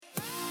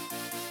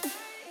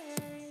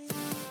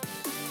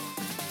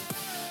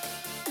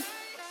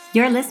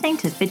You're listening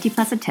to 50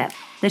 Plus a Tip,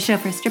 the show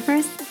for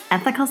strippers,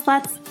 ethical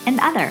sluts, and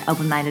other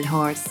open-minded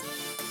whores.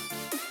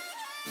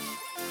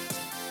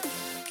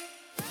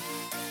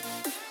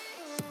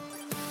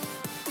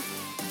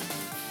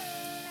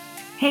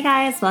 Hey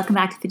guys, welcome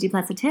back to 50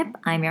 Plus a Tip.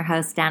 I'm your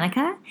host,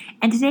 Danica,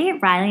 and today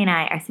Riley and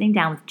I are sitting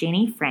down with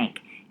Janie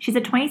Frank. She's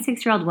a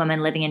 26-year-old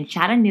woman living in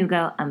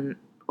Chattanooga,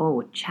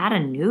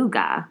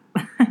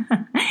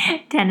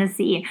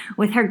 Tennessee,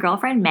 with her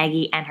girlfriend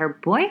Maggie and her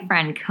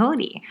boyfriend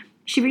Cody.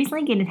 She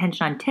recently gained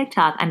attention on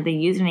TikTok under the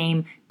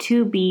username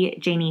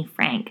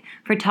 2BJanieFrank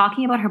for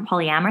talking about her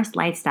polyamorous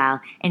lifestyle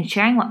and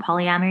sharing what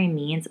polyamory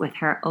means with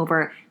her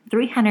over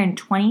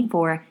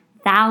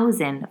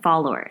 324,000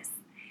 followers.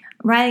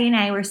 Riley and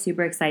I were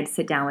super excited to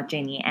sit down with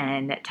Janie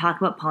and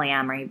talk about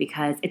polyamory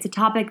because it's a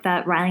topic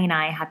that Riley and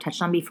I have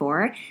touched on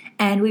before,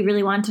 and we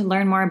really wanted to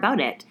learn more about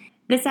it.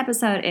 This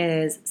episode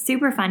is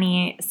super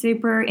funny,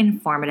 super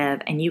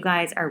informative, and you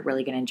guys are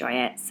really going to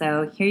enjoy it.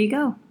 So here you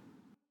go.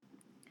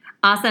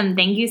 Awesome.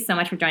 Thank you so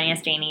much for joining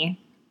us,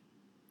 Janie.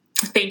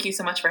 Thank you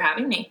so much for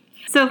having me.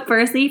 So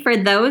firstly, for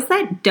those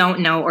that don't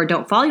know or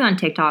don't follow you on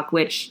TikTok,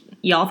 which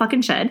y'all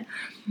fucking should,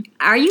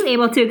 are you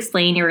able to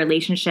explain your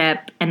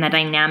relationship and the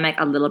dynamic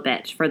a little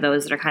bit for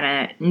those that are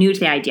kind of new to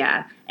the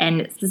idea,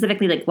 and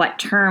specifically like what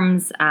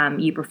terms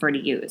you prefer to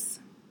use?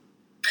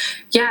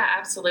 Yeah,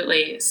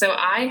 absolutely. So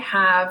I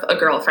have a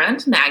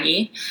girlfriend,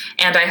 Maggie,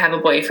 and I have a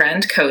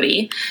boyfriend,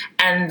 Cody,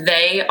 and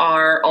they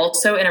are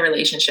also in a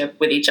relationship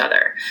with each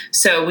other.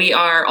 So we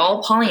are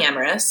all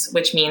polyamorous,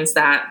 which means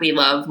that we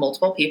love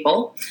multiple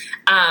people,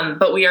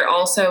 but we are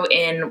also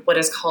in what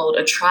is called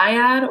a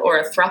triad or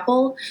a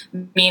throuple,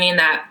 meaning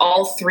that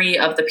all three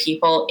of the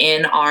people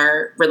in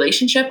our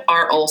relationship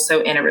are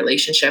also in a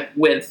relationship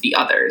with the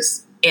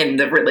others in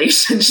the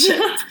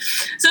relationship.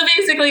 So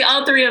basically,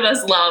 all three of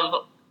us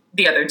love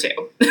the other two.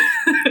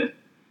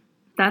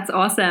 That's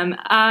awesome.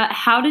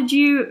 How did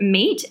you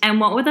meet,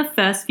 and what were the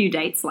first few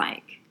dates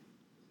like?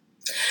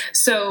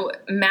 So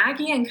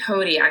Maggie and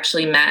Cody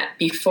actually met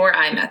before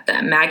I met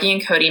them. Maggie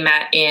and Cody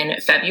met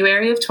in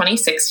February of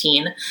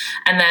 2016,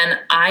 and then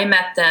I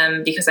met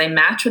them because I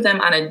matched with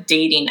them on a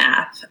dating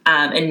app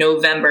in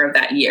November of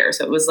that year.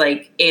 So it was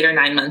like 8 or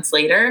 9 months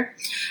later.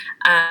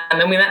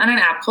 And we met on an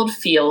app called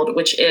Field,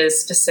 which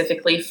is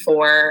specifically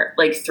for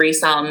like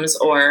threesomes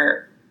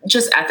or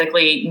just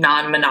ethically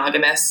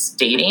non-monogamous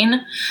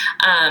dating.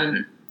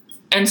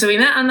 And so we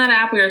met on that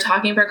app. We were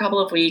talking for a couple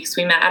of weeks.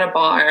 We met at a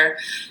bar,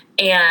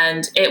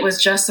 and it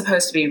was just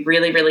supposed to be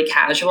really, really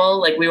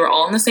casual. Like, we were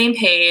all on the same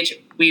page.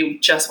 We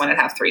just wanted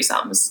to have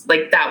threesomes.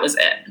 Like, that was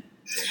it.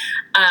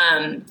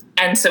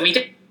 And so we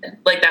did.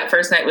 Like, that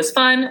first night was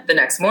fun. The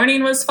next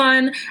morning was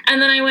fun.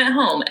 And then I went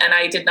home, and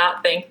I did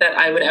not think that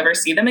I would ever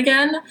see them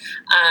again.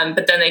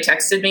 But then they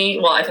texted me.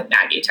 Well, I think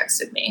Maggie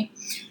texted me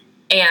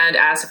and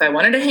asked if I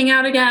wanted to hang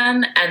out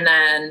again. And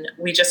then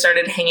we just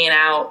started hanging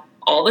out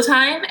all the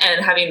time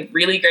and having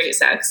really great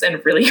sex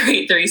and really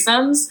great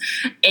threesomes.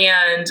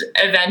 And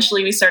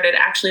eventually we started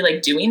actually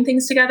like doing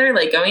things together,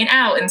 like going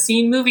out and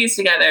seeing movies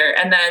together.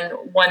 And then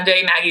one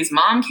day Maggie's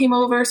mom came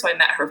over, so I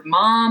met her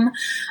mom.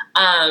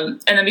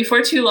 And then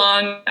before too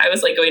long, I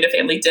was like going to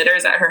family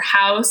dinners at her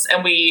house,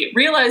 and we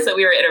realized that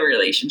we were in a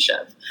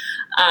relationship.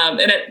 And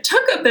it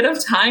took a bit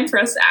of time for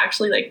us to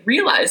actually like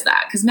realize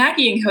that, because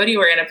Maggie and Cody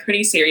were in a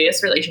pretty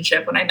serious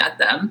relationship when I met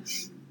them.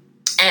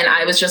 And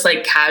I was just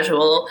like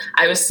casual.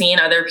 I was seeing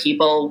other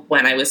people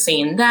when I was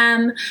seeing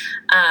them.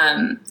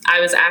 I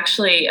was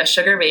actually a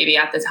sugar baby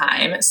at the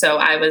time. So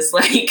I was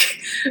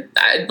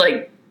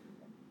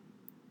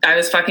I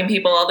was fucking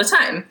people all the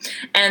time,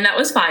 and that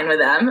was fine with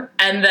them.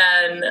 And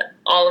then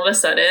all of a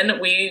sudden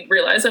we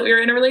realized that we were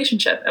in a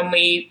relationship, and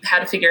we had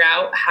to figure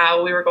out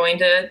how we were going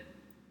to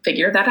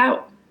figure that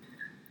out.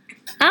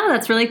 Oh,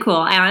 that's really cool.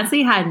 I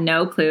honestly had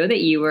no clue that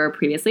you were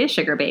previously a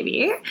sugar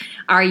baby.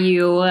 Are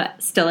you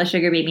still a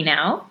sugar baby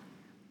now?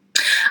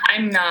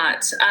 I'm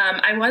not.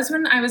 I was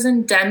when I was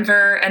in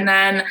Denver, and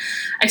then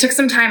I took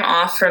some time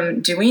off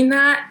from doing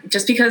that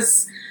just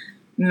because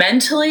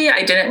mentally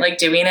I didn't like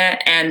doing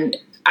it. And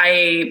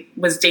I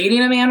was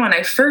dating a man when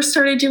I first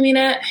started doing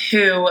it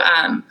who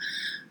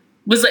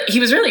he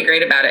was really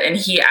great about it, and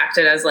he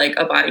acted as like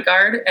a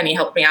bodyguard, and he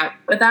helped me out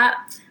with that.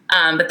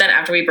 But then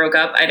after we broke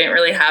up, I didn't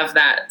really have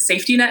that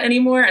safety net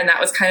anymore, and that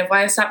was kind of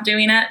why I stopped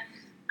doing it.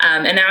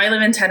 And now I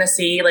live in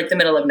Tennessee, like the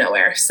middle of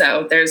nowhere,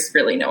 so there's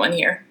really no one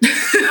here.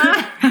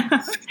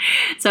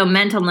 So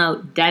mental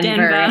note,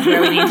 Denver is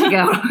where we need to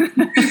go.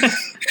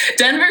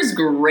 Denver's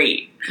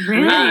great.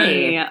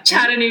 Really?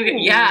 Chattanooga,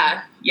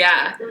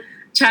 yeah.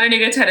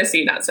 Chattanooga,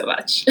 Tennessee, not so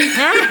much.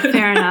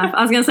 Fair enough.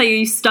 I was going to say,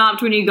 you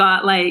stopped when you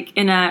got like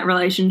in a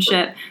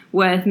relationship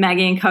with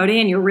Maggie and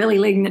Cody, and you're really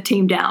leading the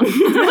team down.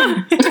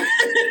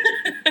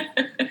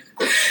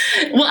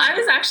 Well, I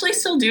was actually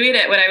still doing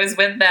it when I was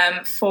with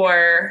them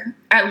for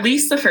at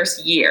least the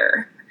first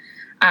year,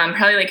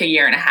 probably like a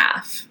year and a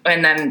half.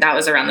 And then that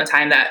was around the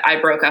time that I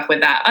broke up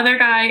with that other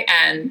guy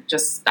and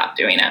just stopped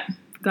doing it.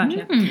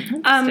 Gotcha.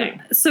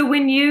 Interesting. So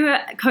when you,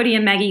 Cody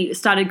and Maggie,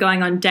 started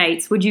going on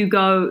dates, would you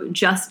go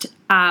just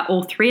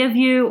all three of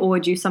you, or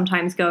would you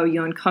sometimes go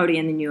you and Cody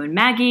and then you and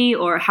Maggie,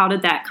 or how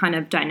did that kind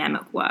of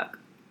dynamic work?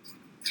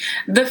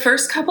 The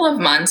first couple of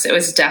months, it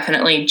was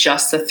definitely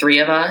just the three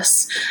of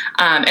us.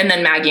 And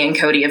then Maggie and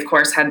Cody, of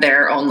course, had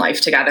their own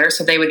life together,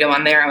 so they would go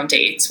on their own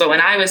dates. But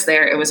when I was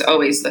there, it was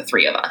always the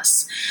three of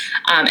us.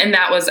 And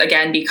that was,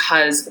 again,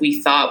 because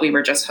we thought we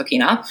were just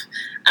hooking up.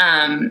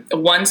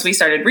 Once we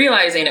started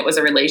realizing it was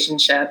a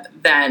relationship,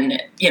 then,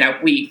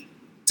 we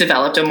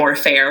developed a more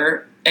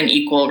fair and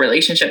equal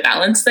relationship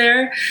balance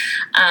there.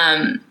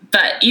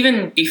 But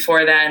even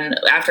before then,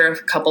 after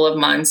a couple of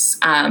months,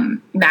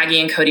 Maggie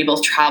and Cody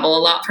both travel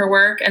a lot for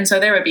work. And so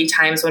there would be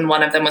times when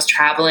one of them was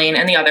traveling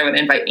and the other would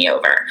invite me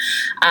over.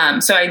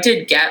 So I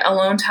did get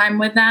alone time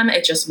with them.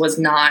 It just was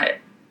not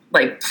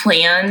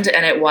planned,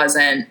 and it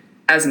wasn't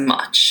as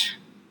much.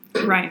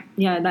 Right.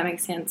 Yeah, that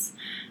makes sense.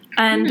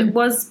 And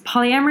was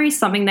polyamory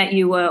something that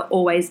you were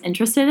always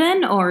interested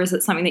in, or is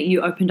it something that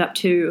you opened up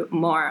to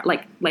more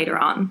later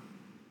on?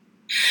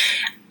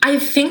 I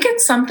think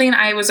it's something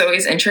I was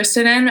always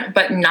interested in,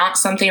 but not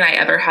something I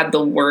ever had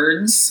the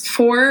words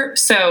for.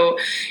 So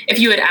if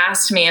you had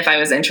asked me if I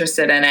was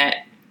interested in it,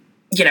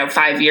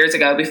 5 years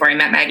ago before I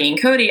met Maggie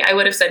and Cody, I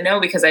would have said no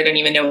because I didn't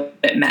even know what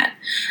it meant.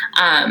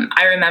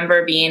 I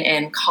remember being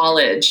in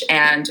college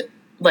and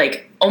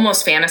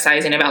almost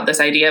fantasizing about this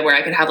idea where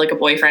I could have a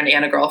boyfriend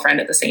and a girlfriend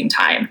at the same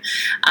time.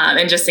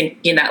 And just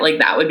thinking that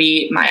that would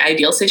be my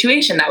ideal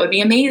situation. That would be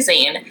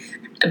amazing.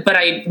 But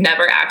I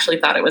never actually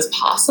thought it was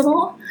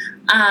possible.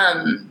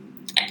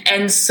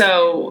 And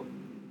so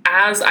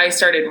as I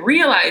started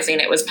realizing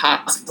it was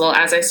possible,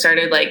 as I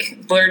started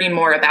learning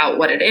more about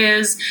what it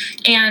is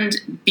and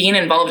being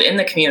involved in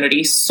the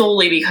community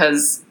solely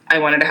because I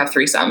wanted to have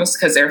threesomes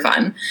because they're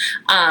fun.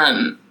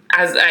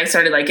 As I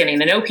started getting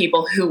to know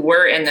people who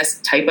were in this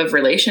type of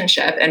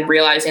relationship and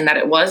realizing that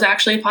it was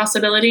actually a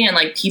possibility and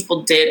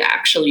people did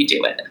actually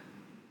do it.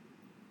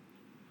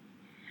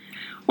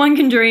 One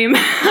can dream.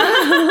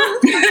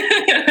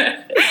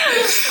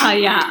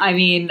 Yeah, I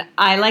mean,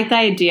 I like the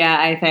idea,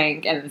 I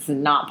think, and this is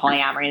not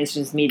polyamory, it's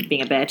just me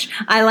being a bitch.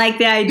 I like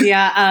the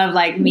idea of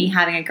me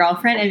having a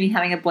girlfriend and me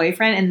having a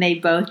boyfriend, and they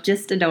both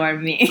just adore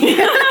me.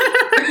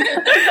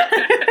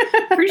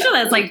 Pretty sure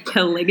that's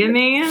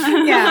polygamy.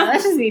 Yeah,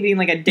 that's just me being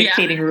a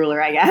dictating ruler,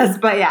 I guess,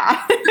 but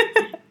yeah.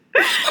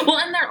 Well,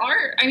 and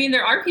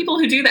there are people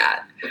who do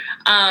that.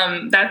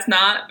 That's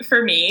not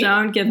for me.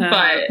 Don't give him.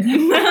 But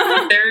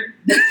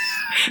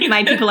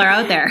my people are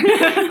out there.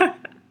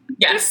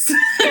 Yes.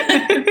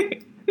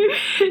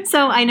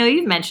 So I know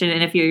you've mentioned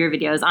in a few of your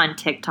videos on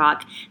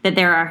TikTok that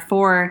there are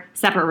 4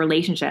 separate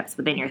relationships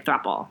within your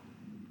throuple.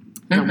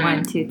 So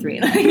 1, 2, 3.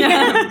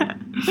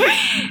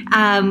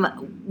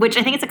 Which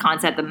I think it's a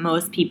concept that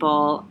most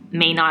people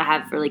may not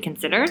have really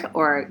considered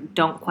or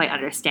don't quite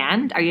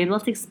understand. Are you able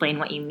to explain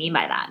what you mean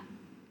by that?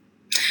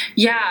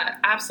 Yeah,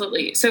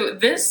 absolutely. So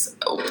this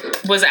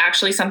was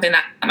actually something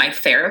that my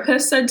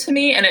therapist said to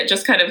me, and it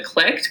just kind of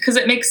clicked because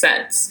it makes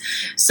sense.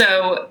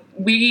 So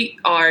we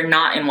are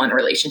not in one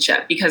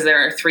relationship because there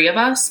are 3 of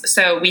us.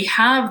 So we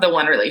have the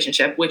one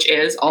relationship, which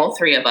is all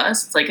 3 of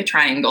us. It's like a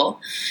triangle.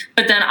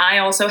 But then I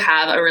also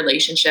have a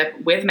relationship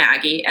with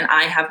Maggie, and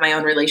I have my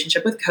own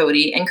relationship with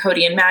Cody, and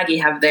Cody and Maggie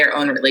have their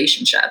own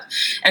relationship.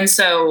 And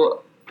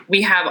so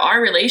we have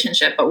our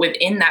relationship, but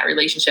within that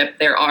relationship,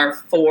 there are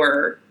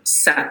 4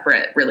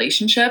 separate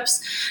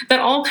relationships that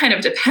all kind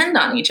of depend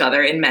on each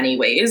other in many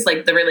ways.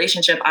 The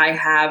relationship I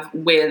have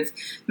with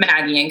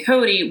Maggie and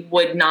Cody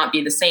would not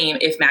be the same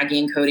if Maggie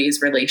and Cody's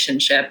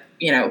relationship,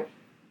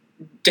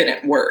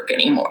 didn't work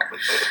anymore.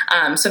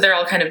 So they're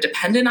all kind of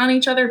dependent on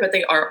each other, but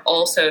they are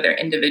also their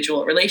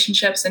individual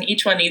relationships, and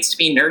each one needs to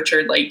be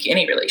nurtured like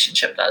any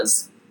relationship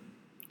does.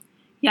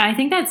 Yeah, I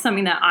think that's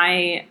something that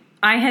I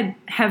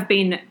have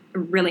been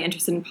really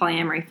interested in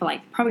polyamory for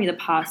probably the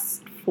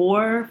past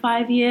 4 or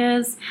 5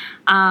 years.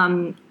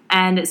 And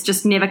it's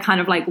just never kind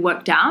of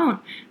worked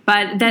out.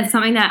 But that's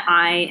something that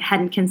I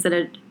hadn't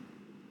considered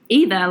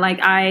either.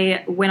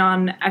 I went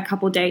on a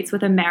couple dates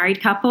with a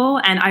married couple,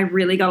 and I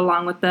really got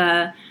along with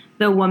the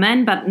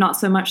woman, but not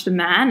so much the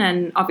man.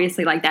 And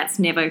obviously that's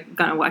never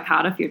going to work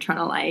out if you're trying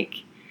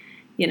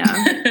to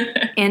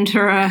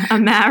enter a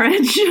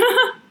marriage.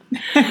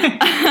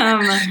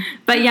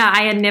 But yeah,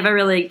 I had never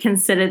really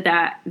considered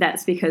that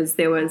that's because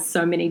there was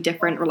so many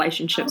different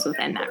relationships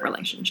within that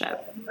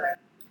relationship.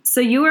 So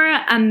you were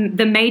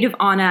the maid of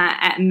honor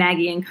at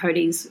Maggie and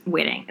Cody's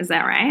wedding, is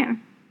that right?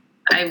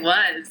 I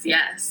was,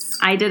 yes.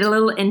 I did a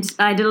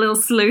little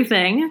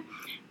sleuthing.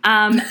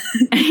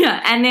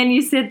 Yeah, and then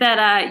you said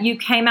that you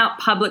came out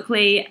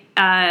publicly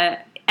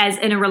as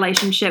in a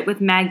relationship with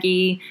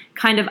Maggie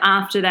kind of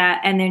after that,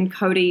 and then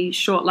Cody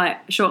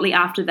shortly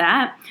after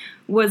that.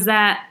 Was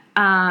there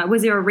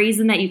a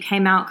reason that you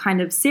came out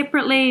kind of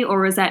separately,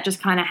 or was that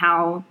just kind of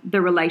how the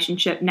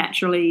relationship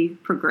naturally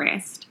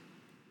progressed?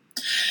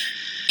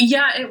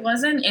 Yeah, it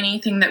wasn't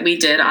anything that we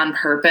did on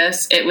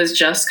purpose. It was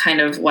just kind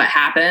of what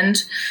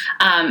happened.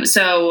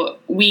 So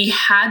we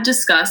had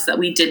discussed that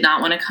we did not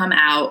want to come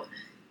out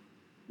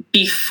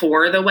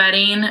before the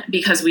wedding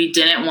because we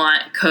didn't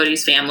want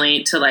Cody's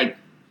family to like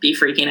be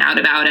freaking out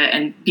about it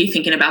and be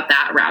thinking about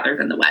that rather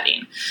than the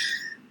wedding.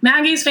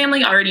 Maggie's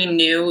family already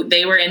knew.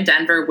 They were in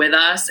Denver with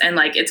us, and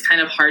like it's kind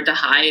of hard to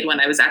hide when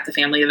I was at the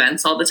family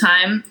events all the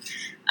time.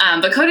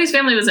 But Cody's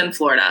family was in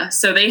Florida,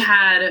 so they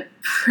had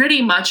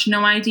pretty much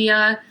no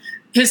idea.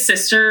 His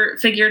sister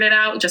figured it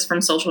out just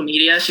from social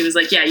media. She was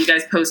like, yeah, you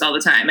guys post all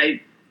the time.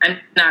 I'm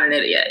not an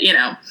idiot, you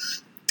know.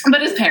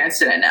 But his parents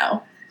didn't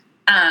know.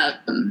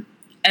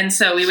 And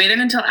so we waited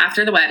until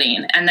after the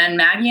wedding, and then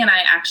Maggie and I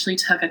actually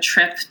took a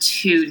trip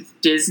to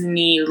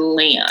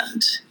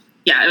Disneyland.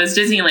 Yeah, it was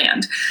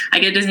Disneyland. I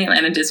get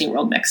Disneyland and Disney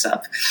World mixed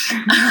up.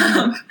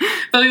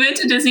 But we went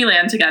to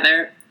Disneyland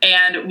together,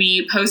 and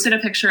we posted a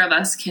picture of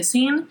us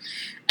kissing,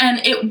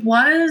 and it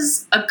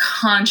was a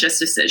conscious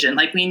decision.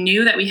 Like, we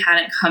knew that we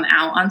hadn't come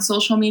out on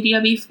social media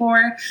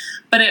before,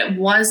 but it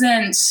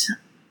wasn't,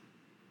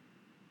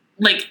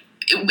 like,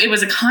 it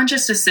was a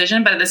conscious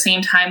decision, but at the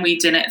same time, we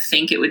didn't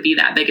think it would be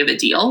that big of a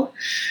deal.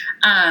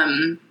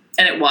 And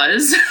it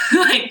was.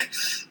 Like,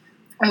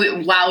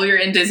 while we were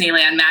in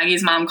Disneyland,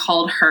 Maggie's mom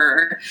called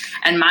her,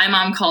 and my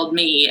mom called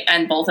me,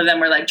 and both of them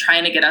were, like,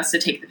 trying to get us to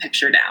take the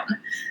picture down.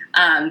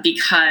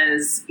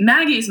 Because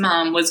Maggie's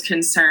mom was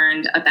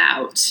concerned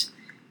about,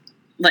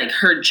 like,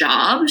 her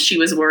job. She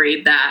was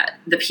worried that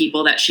the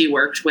people that she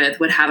worked with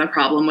would have a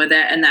problem with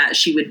it and that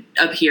she would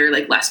appear,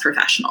 like, less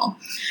professional.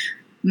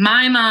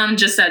 My mom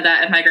just said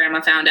that if my grandma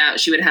found out,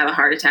 she would have a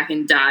heart attack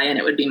and die, and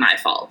it would be my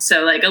fault.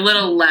 So, like, a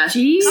little less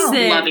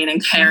loving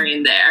and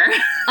caring there.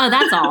 Oh,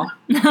 that's all.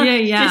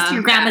 Yeah. Just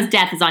your grandma's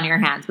death is on your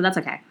hands, but that's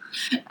okay.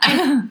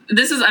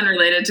 This is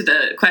unrelated to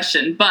the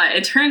question, but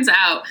it turns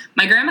out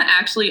my grandma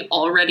actually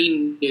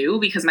already knew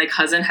because my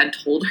cousin had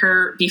told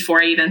her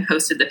before I even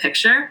posted the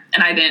picture,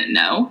 and I didn't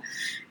know.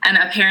 And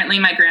apparently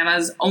my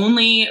grandma's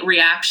only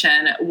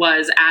reaction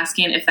was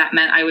asking if that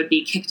meant I would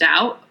be kicked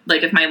out,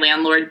 like if my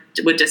landlord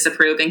would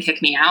disapprove and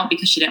kick me out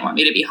because she didn't want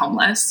me to be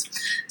homeless.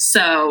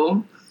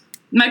 So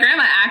my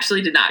grandma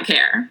actually did not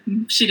care.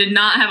 She did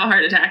not have a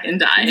heart attack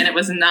and die, and it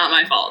was not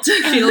my fault.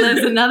 She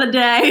lives another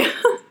day.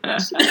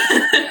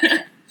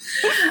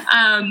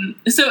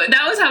 So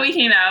that was how we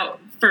came out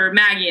for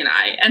Maggie and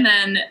I. And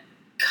then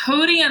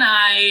Cody and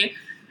I,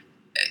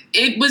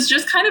 it was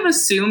just kind of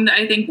assumed,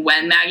 I think,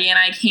 when Maggie and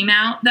I came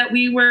out that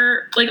we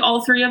were, like,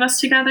 all three of us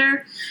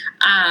together.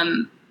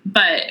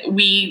 But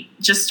we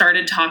just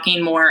started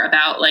talking more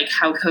about, like,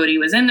 how Cody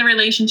was in the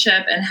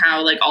relationship and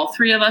how, like, all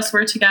three of us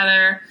were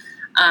together.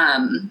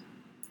 And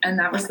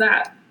that was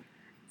that.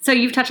 So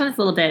you've touched on this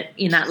a little bit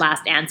in that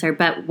last answer,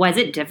 but was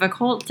it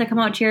difficult to come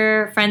out to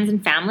your friends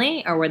and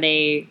family, or were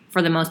they,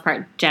 for the most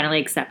part,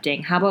 generally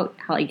accepting? How about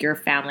how, like, your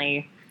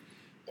family?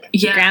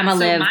 Yeah, grandma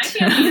lived. My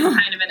family is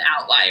kind of an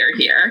outlier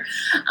here.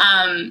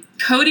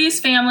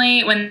 Cody's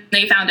family, when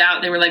they found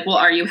out, they were like, well,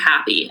 are you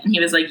happy? And he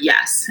was like,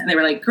 yes. And they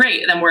were like,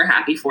 great, then we're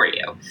happy for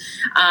you.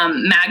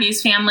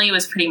 Maggie's family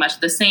was pretty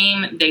much the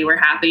same. They were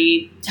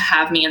happy to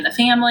have me in the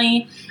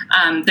family.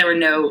 There were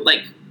no,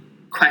 like,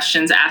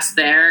 questions asked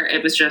there.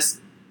 It was just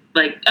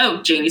like,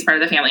 oh, Janie's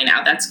part of the family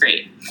now. That's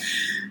great.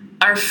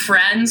 Our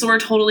friends were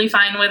totally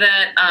fine with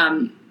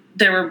it.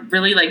 There were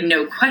really, like,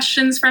 no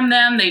questions from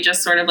them. They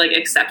just sort of, like,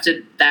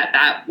 accepted that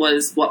that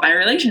was what my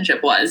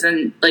relationship was.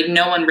 And, like,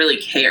 no one really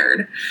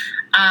cared.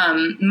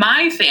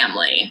 My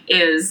family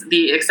is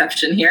the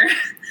exception here.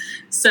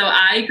 So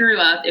I grew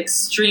up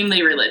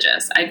extremely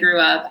religious. I grew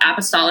up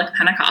Apostolic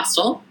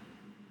Pentecostal.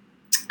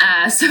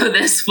 So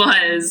this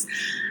was,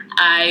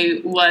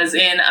 I was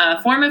in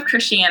a form of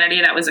Christianity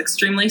that was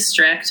extremely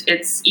strict.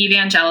 It's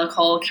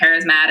evangelical,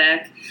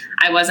 charismatic.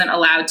 I wasn't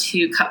allowed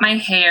to cut my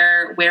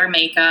hair, wear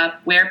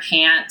makeup, wear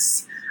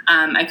pants.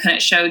 I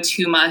couldn't show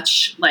too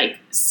much, like,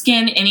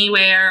 skin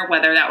anywhere,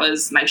 whether that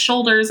was my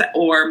shoulders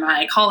or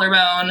my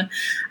collarbone.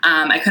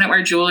 I couldn't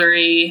wear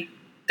jewelry.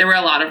 There were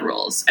a lot of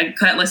rules. I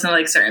couldn't listen to,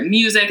 like, certain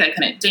music. I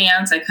couldn't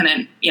dance. I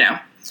couldn't, you know,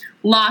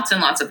 lots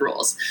and lots of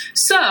rules.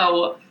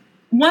 So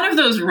one of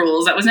those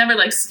rules that was never,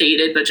 like,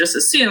 stated but just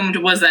assumed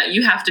was that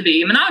you have to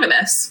be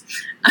monogamous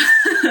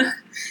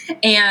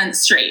and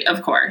straight,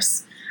 of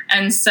course.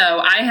 And so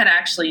I had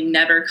actually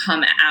never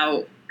come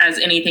out as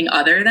anything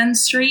other than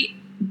straight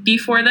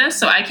before this.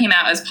 So I came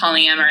out as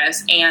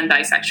polyamorous and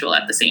bisexual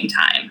at the same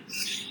time.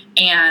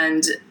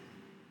 And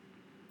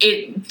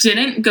it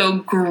didn't go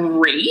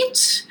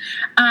great.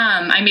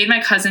 I made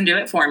my cousin do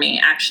it for me,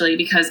 actually,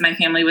 because my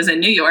family was in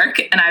New York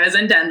and I was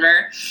in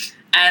Denver.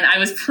 And I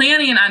was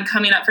planning on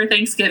coming up for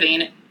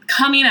Thanksgiving,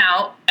 coming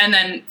out, and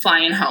then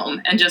flying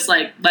home and just,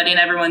 like, letting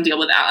everyone deal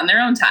with that on their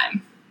own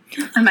time.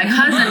 And my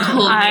cousin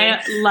told me.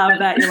 I love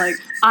that. You're like,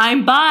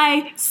 I'm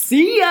bi.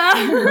 See ya.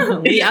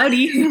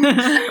 Howdy.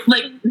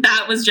 Like,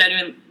 that was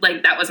genuine.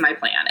 Like, that was my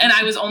plan. And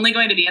I was only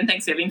going to be in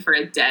Thanksgiving for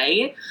a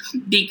day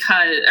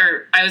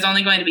I was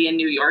only going to be in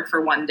New York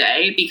for one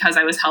day because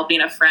I was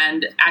helping a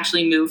friend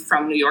actually move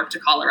from New York to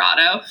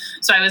Colorado.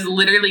 So I was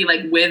literally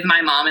like with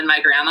my mom and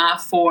my grandma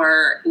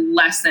for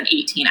less than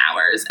 18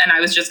 hours. And I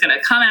was just going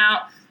to come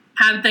out,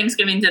 have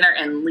Thanksgiving dinner,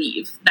 and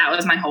leave. That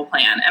was my whole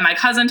plan. And my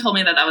cousin told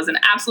me that that was an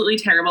absolutely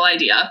terrible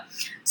idea.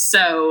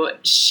 So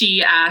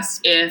she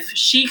asked if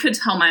she could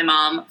tell my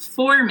mom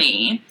for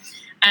me,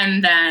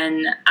 and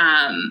then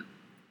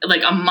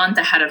like a month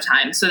ahead of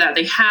time, so that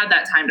they had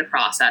that time to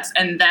process.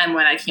 And then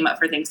when I came up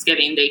for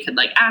Thanksgiving, they could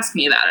like ask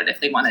me about it if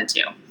they wanted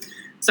to.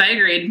 So I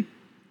agreed,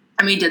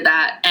 and we did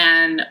that.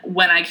 And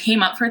when I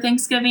came up for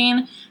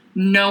Thanksgiving,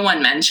 no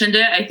one mentioned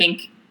it. I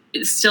think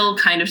it's still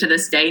kind of to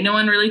this day, no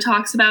one really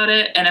talks about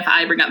it. And if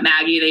I bring up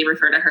Maggie, they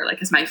refer to her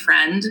like as my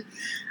friend.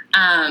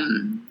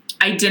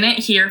 I didn't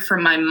hear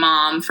from my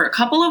mom for a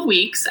couple of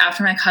weeks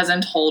after my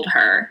cousin told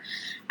her.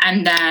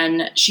 And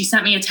then she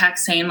sent me a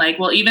text saying like,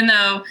 well, even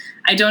though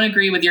I don't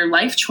agree with your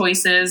life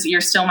choices,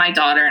 you're still my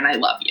daughter and I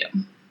love you.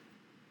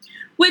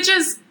 Which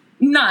is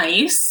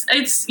nice.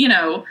 It's, you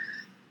know,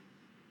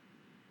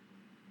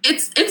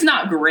 it's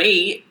not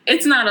great.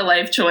 It's not a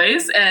life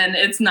choice, and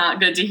it's not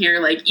good to hear,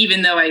 like,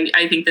 even though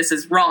I think this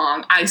is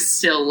wrong, I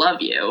still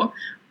love you.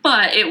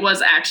 But it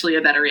was actually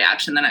a better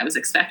reaction than I was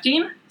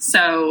expecting.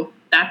 So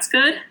that's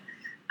good.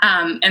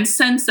 And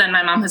since then,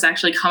 my mom has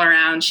actually come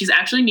around. She's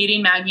actually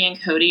meeting Maggie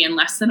and Cody in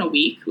less than a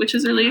week, which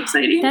is really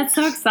exciting. That's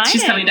so exciting.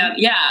 She's coming down.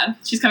 Yeah,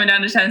 she's coming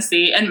down to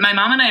Tennessee. And my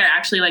mom and I are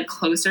actually like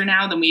closer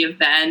now than we have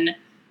been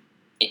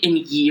in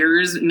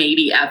years,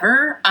 maybe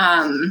ever.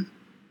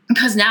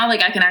 Because now,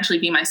 like, I can actually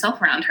be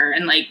myself around her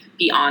and, like,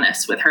 be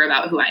honest with her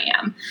about who I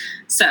am.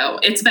 So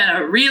it's been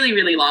a really,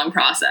 really long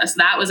process.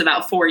 That was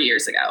about 4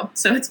 years ago.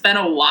 So it's been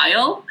a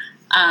while.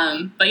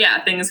 But,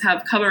 yeah, things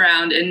have come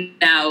around, and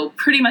now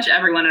pretty much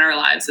everyone in our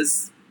lives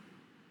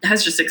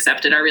has just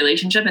accepted our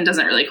relationship and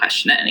doesn't really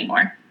question it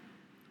anymore.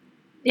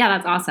 Yeah,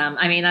 that's awesome.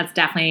 I mean, that's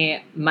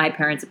definitely my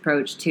parents'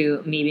 approach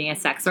to me being a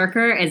sex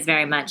worker is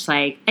very much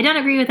like, I don't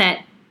agree with it,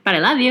 but I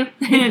love you.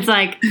 And it's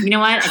like, you know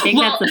what? I think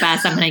that's the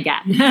best I'm going to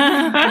get.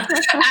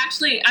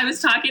 Actually, I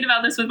was talking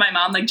about this with my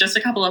mom like just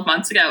a couple of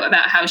months ago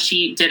about how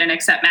she didn't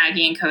accept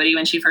Maggie and Cody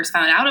when she first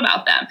found out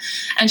about them.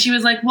 And she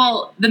was like,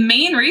 well, the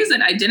main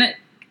reason I didn't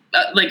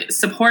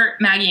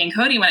support Maggie and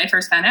Cody when I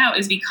first found out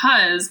is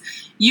because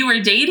you were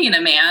dating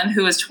a man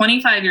who was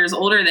 25 years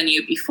older than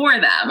you before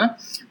them,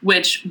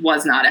 which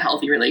was not a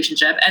healthy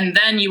relationship. And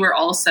then you were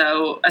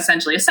also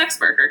essentially a sex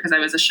worker because I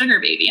was a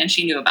sugar baby, and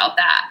she knew about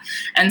that.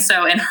 And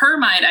so in her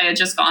mind, I had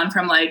just gone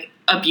from like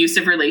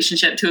abusive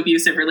relationship to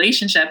abusive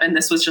relationship, and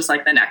this was just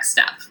like the next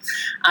step,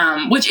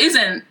 which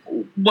isn't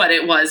what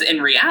it was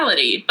in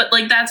reality, but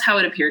like that's how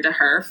it appeared to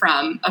her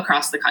from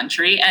across the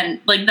country. And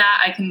like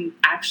that I can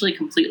actually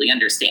completely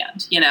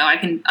understand. You know, I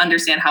can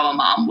understand how a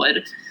mom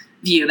would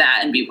view that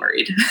and be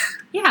worried.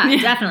 Yeah,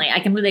 definitely. I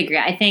completely agree.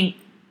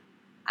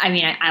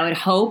 I would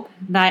hope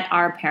that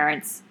our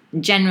parents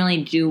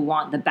generally do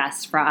want the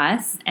best for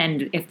us,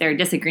 and if they're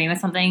disagreeing with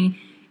something,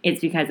 it's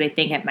because they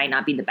think it might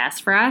not be the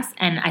best for us.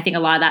 And I think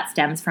a lot of that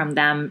stems from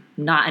them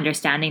not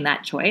understanding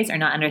that choice or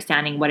not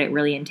understanding what it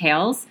really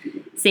entails.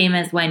 Same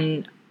as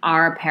when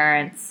our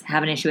parents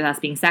have an issue with us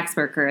being sex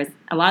workers,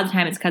 a lot of the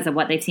time it's because of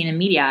what they've seen in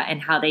media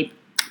and how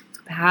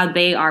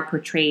they are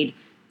portrayed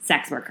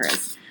sex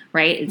workers,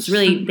 right? It's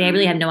really, they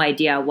really have no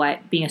idea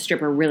what being a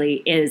stripper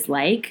really is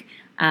like.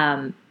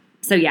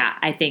 So yeah,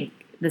 I think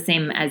the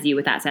same as you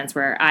with that sense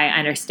where I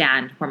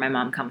understand where my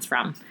mom comes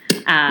from.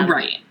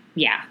 Right.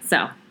 Yeah,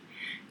 so.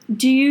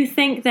 Do you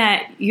think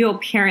that your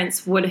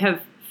parents would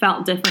have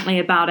felt differently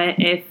about it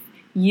if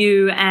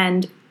you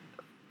and,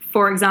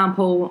 for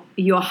example,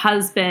 your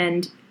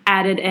husband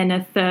added in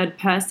a third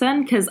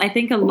person? Because I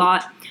think a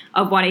lot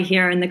of what I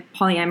hear in the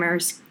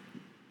polyamorous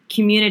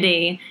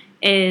community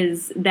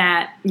is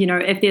that, you know,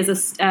 if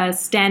there's a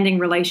standing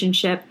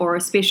relationship or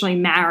especially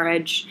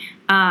marriage,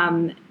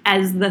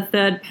 as the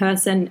third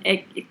person,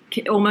 it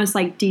almost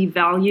like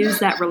devalues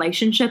that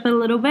relationship a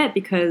little bit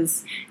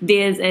because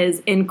theirs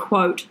is, in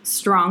quote,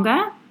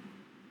 stronger.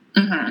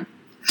 Mm-hmm.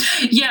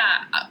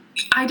 Yeah,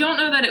 I don't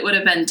know that it would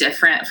have been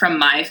different from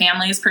my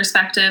family's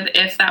perspective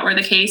if that were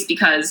the case,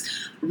 because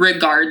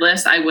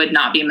regardless, I would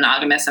not be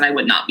monogamous and I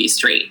would not be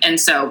straight. And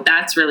so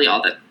that's really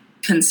all that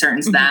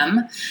concerns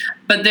them.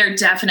 But there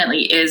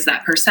definitely is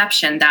that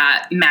perception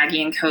that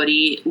Maggie and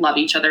Cody love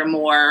each other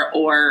more,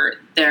 or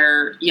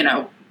they're, you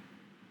know,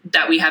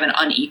 that we have an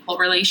unequal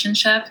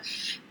relationship,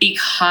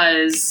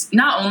 because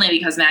not only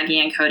because Maggie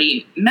and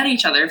Cody met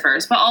each other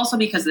first, but also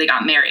because they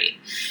got married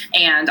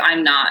and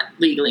I'm not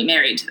legally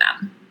married to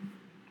them.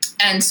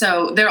 And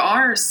so there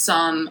is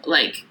some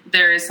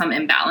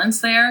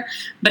imbalance there,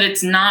 but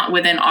it's not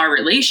within our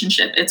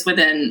relationship. It's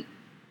within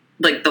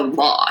like the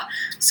law.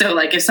 So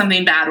like if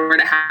something bad were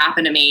to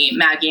happen to me,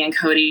 Maggie and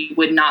Cody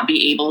would not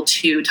be able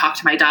to talk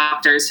to my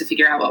doctors to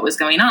figure out what was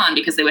going on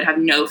because they would have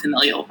no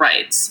familial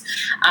rights.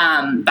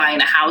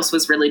 Buying a house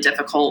was really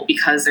difficult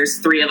because there's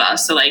 3 of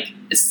us. So like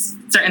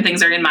certain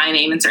things are in my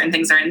name and certain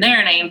things are in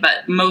their name,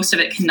 but most of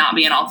it cannot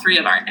be in all 3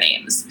 of our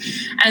names.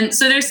 And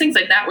so there's things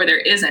like that where there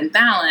is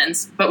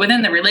imbalance, but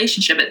within the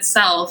relationship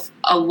itself,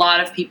 a lot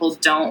of people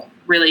don't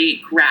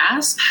really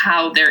grasp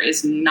how there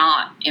is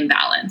not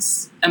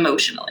imbalance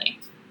emotionally.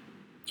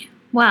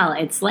 Well,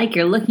 it's like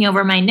you're looking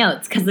over my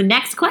notes because the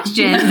next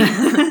question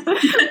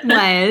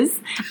was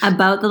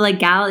about the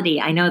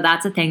legality. I know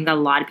that's a thing that a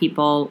lot of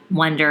people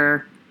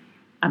wonder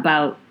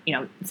about,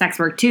 sex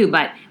work too.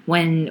 But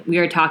when we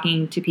were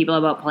talking to people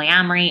about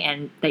polyamory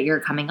and that you're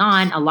coming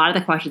on, a lot of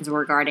the questions were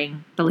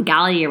regarding the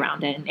legality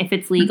around it and if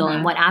it's legal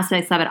and what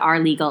aspects of it are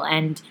legal.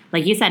 And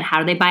like you said, how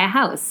do they buy a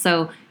house?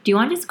 So do you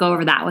want to just go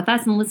over that with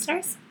us and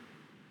listeners?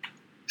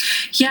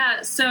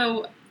 Yeah.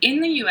 So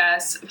in the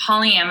U.S.,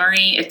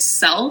 polyamory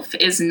itself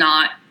is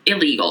not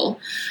illegal.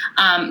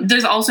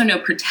 There's also no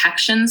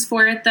protections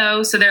for it,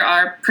 though. So there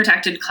are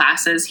protected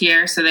classes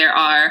here. So there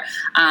are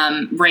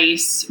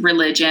race,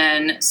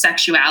 religion,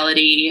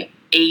 sexuality,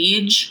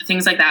 age,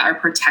 things like that are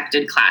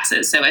protected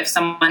classes. So if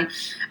someone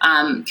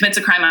commits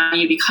a crime on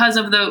you because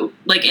of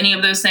any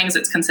of those things,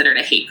 it's considered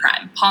a hate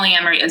crime.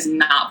 Polyamory is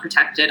not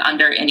protected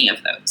under any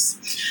of those.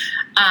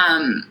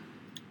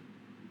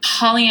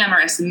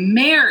 Polyamorous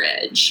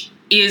marriage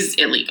is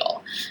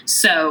illegal.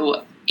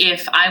 So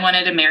if I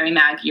wanted to marry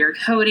Maggie or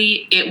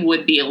Cody, it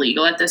would be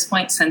illegal at this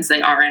point since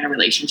they are in a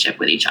relationship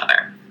with each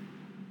other.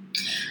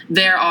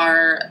 There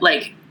are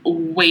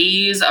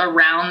ways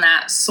around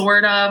that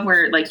sort of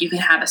where you can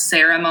have a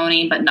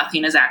ceremony, but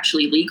nothing is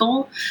actually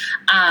legal,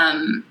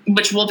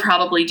 which we'll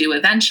probably do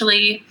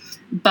eventually.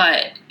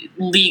 But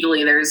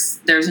legally,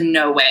 there's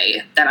no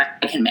way that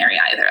I can marry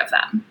either of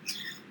them.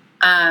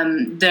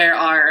 There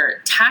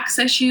are tax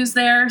issues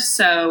there.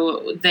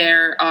 So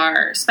there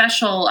are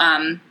special,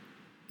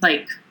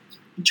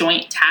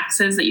 joint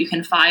taxes that you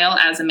can file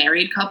as a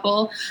married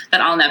couple that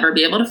I'll never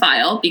be able to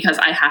file because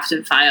I have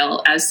to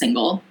file as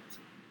single.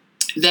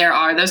 There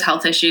are those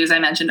health issues I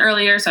mentioned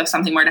earlier. So if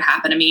something were to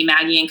happen to me,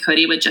 Maggie and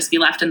Cody would just be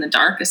left in the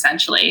dark,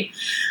 essentially.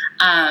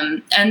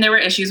 And there were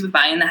issues with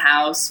buying the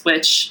house,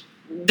 which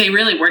they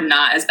really were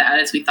not as bad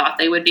as we thought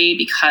they would be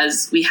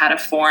because we had to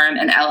form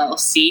an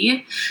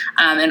LLC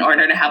in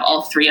order to have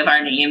all 3 of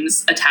our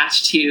names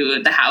attached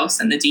to the house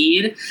and the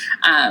deed.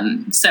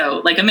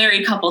 So a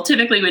married couple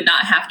typically would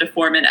not have to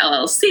form an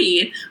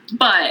LLC,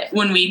 but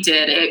when we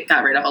did, it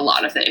got rid of a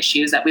lot of the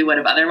issues that we would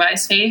have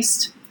otherwise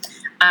faced.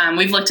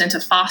 We've looked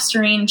into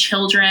fostering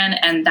children,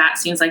 and that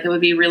seems like it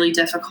would be really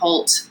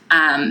difficult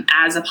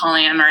as a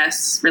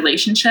polyamorous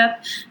relationship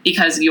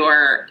because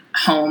your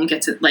home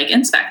gets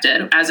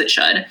inspected, as it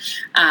should,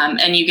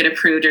 and you get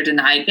approved or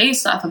denied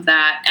based off of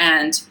that.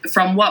 And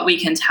from what we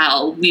can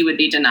tell, we would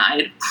be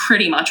denied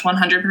pretty much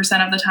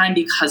 100% of the time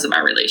because of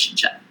our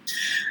relationship.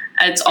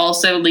 It's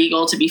also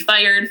legal to be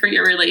fired for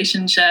your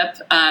relationship,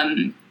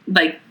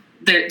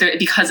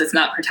 because it's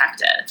not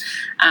protected.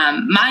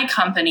 My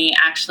company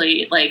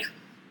actually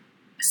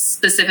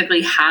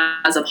specifically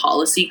has a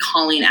policy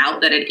calling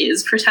out that it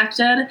is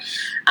protected.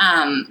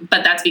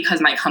 But that's because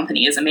my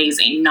company is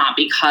amazing, not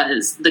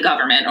because the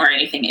government or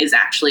anything is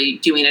actually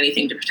doing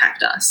anything to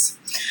protect us.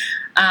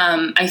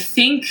 I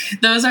think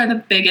those are the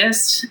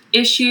biggest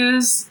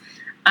issues.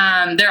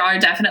 There are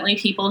definitely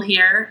people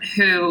here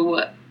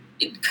who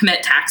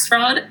commit tax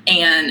fraud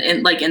and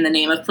in the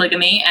name of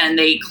polygamy, and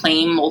they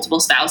claim multiple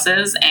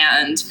spouses,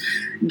 and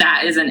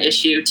that is an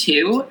issue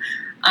too.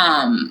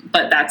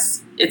 But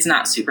it's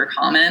not super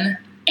common,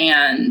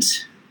 and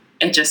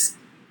it just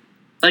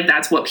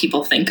that's what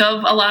people think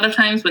of a lot of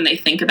times when they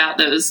think about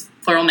those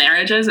plural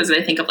marriages, is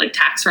they think of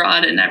tax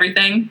fraud and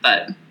everything.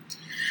 But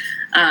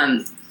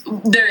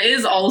there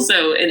is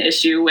also an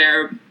issue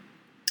where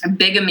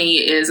bigamy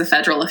is a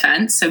federal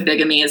offense. So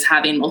bigamy is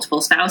having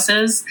multiple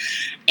spouses.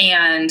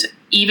 And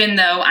even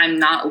though I'm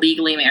not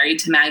legally married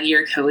to Maggie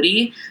or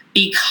Cody,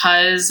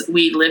 because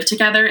we live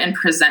together and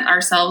present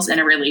ourselves in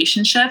a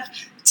relationship,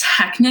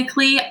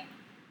 technically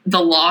the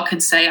law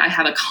could say I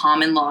have a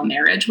common law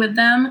marriage with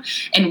them,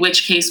 in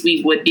which case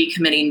we would be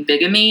committing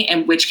bigamy,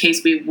 in which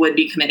case we would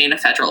be committing a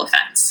federal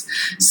offense.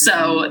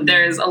 So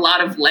there's a lot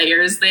of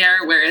layers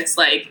there where it's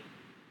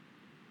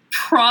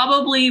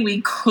probably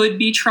we could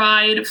be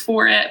tried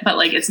for it, but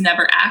it's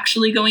never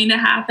actually going to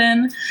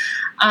happen.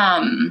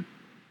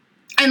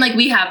 And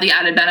we have the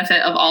added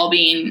benefit of all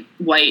being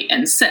white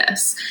and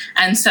cis.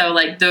 And so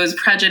those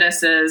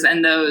prejudices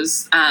and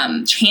those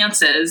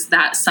chances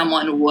that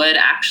someone would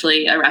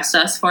actually arrest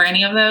us for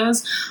any of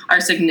those are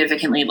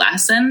significantly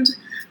lessened.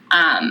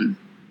 And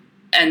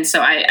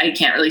so I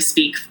can't really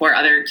speak for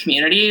other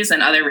communities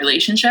and other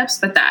relationships,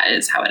 but that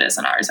is how it is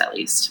in ours, at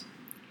least.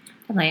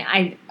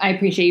 I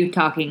appreciate you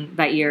talking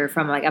that you're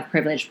from a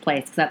privileged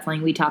place, because that's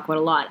something we talk about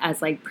a lot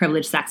as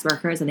privileged sex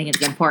workers. I think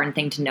it's an important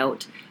thing to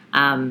note,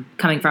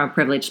 coming from a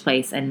privileged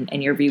place,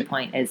 and your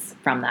viewpoint is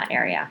from that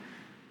area.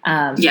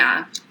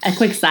 Yeah. A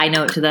quick side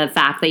note to the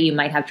fact that you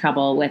might have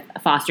trouble with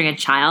fostering a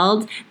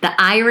child. The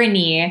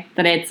irony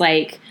that it's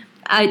like,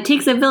 it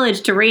takes a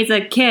village to raise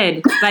a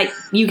kid, but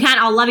you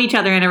can't all love each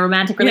other in a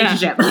romantic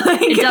relationship.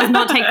 It does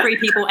not take 3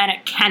 people, and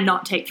it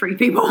cannot take 3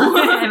 people.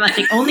 It must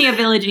take only a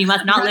village, and you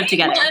must not live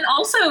together. Well, and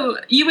also,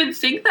 you would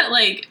think that,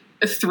 like,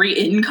 3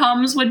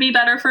 incomes would be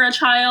better for a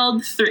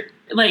child. 3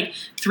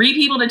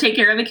 people to take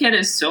care of a kid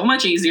is so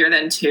much easier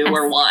than 2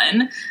 or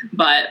 1.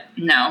 But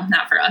no,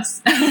 not for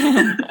us.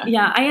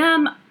 Yeah,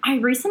 I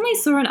recently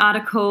saw an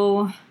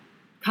article a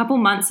couple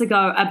months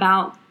ago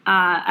about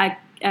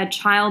a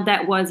child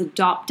that was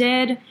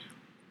adopted,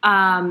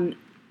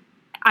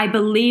 I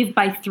believe,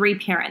 by 3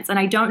 parents. And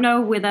I don't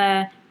know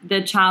whether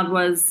the child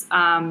was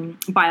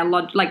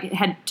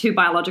had 2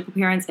 biological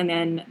parents, and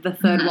then the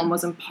third one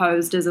was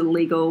imposed as a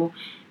legal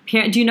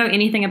parent. Do you know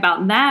anything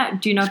about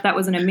that? Do you know if that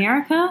was in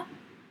America?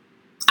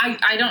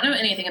 I don't know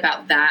anything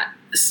about that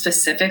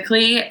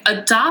specifically.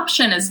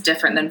 Adoption is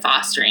different than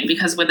fostering,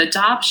 because with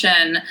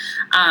adoption,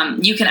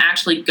 you can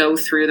actually go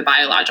through the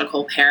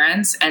biological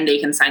parents and they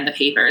can sign the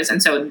papers.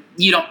 And so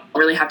you don't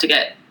really have to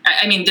get,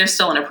 I mean, there's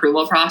still an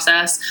approval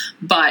process,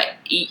 but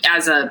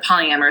as a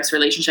polyamorous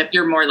relationship,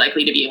 you're more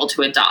likely to be able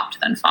to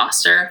adopt than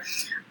foster.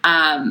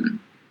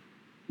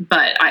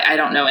 But I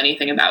don't know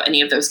anything about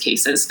any of those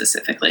cases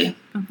specifically.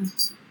 Okay.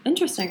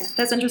 Interesting.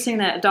 That's interesting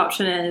that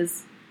adoption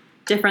is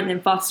different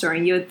than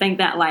fostering. You would think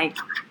that, like,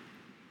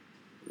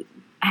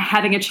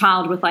 having a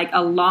child with, like,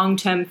 a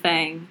long-term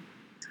thing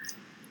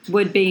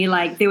would be,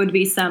 like, there would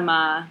be some,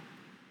 sorry.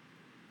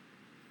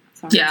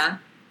 Yeah.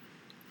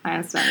 I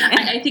understand.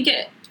 I think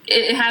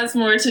it has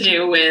more to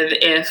do with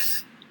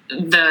if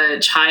the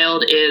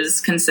child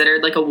is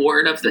considered like a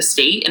ward of the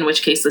state, in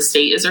which case the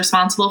state is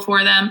responsible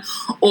for them,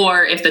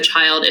 or if the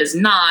child is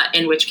not,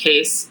 in which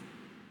case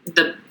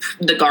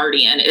the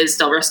guardian is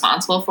still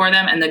responsible for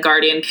them, and the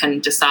guardian can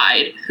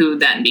decide who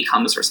then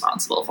becomes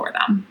responsible for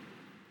them.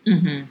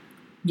 Mm-hmm.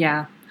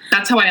 Yeah.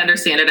 That's how I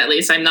understand it, at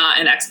least. I'm not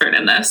an expert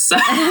in this.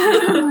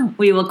 So.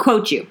 We will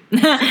quote you.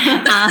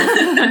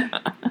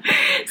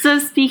 So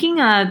speaking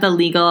of the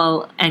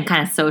legal and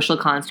kind of social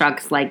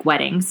constructs like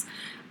weddings,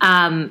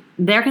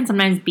 there can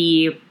sometimes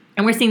be,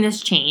 and we're seeing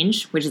this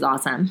change, which is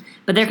awesome,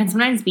 but there can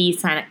sometimes be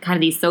kind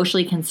of these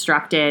socially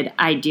constructed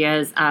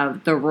ideas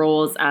of the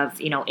roles of,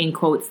 you know, in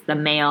quotes, the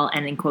male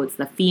and in quotes,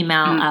 the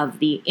female of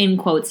the, in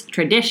quotes,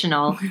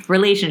 traditional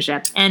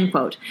relationship, end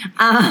quote.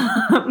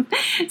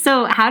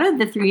 So how did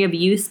the 3 of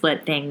you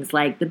split things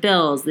like the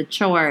bills, the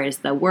chores,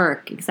 the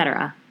work,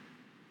 etc.?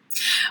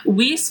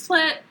 We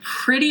split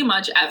pretty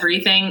much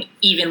everything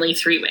evenly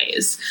 3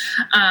 ways.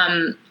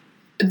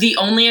 The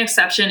only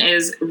exception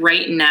is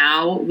right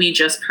now we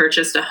just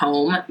purchased a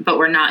home, but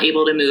we're not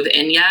able to move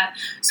in yet.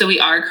 So we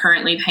are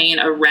currently paying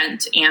a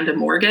rent and a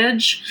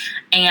mortgage.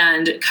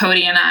 And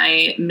Cody and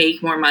I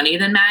make more money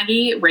than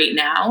Maggie right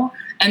now.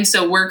 And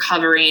so we're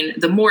covering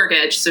the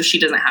mortgage so she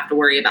doesn't have to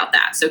worry about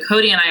that. So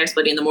Cody and I are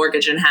splitting the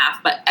mortgage in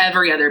half, but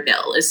every other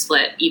bill is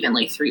split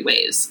evenly 3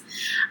 ways.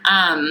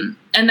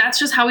 And that's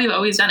just how we've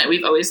always done it.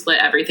 We've always split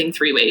everything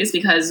 3 ways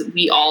because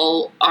we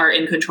all are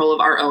in control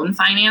of our own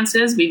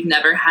finances. We've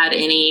never had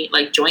any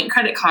like joint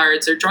credit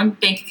cards or joint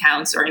bank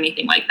accounts or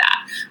anything like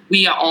that.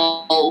 We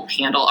all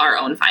handle our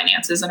own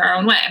finances in our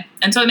own way.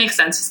 And so it makes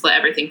sense to split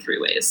everything 3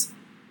 ways.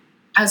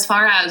 As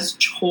far as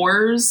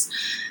chores,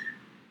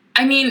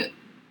 I mean,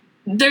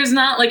 there's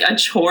not like a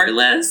chore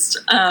list.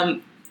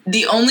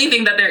 The only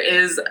thing that there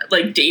is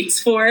like dates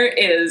for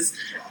is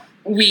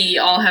we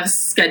all have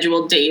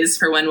scheduled days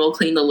for when we'll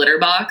clean the litter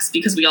box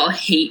because we all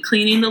hate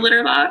cleaning the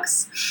litter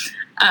box.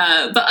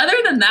 But other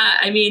than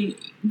that, I mean,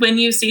 when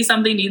you see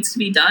something needs to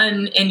be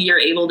done and you're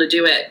able to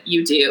do it,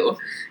 you do.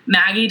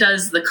 Maggie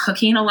does the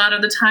cooking a lot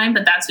of the time,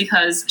 but that's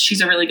because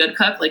she's a really good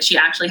cook. Like she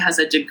actually has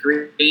a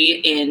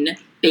degree in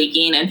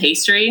baking and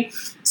pastry.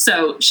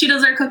 So she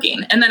does our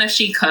cooking. And then if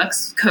she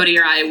cooks, Cody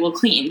or I will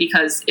clean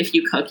because if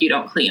you cook, you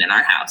don't clean in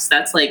our house.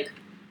 That's like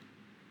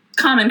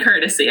common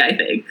courtesy, I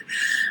think.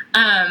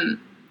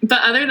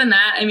 But other than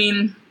that, I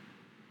mean,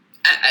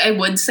 I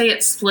would say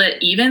it's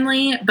split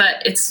evenly,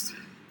 but it's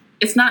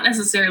not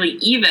necessarily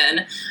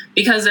even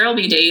because there will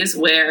be days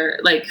where,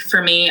 like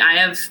for me, I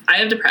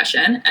have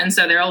depression. And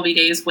so there will be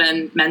days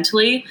when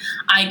mentally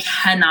I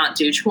cannot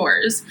do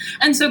chores.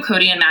 And so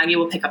Cody and Maggie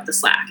will pick up the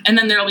slack. And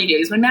then there will be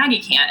days when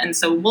Maggie can't. And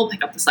so we'll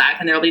pick up the slack.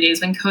 And there will be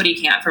days when Cody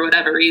can't for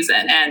whatever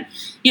reason. And,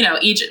 you know,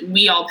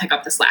 we all pick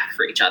up the slack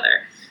for each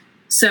other.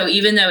 So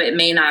even though it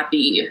may not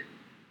be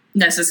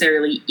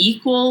necessarily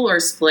equal or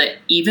split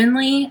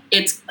evenly,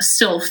 it's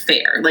still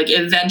fair. Like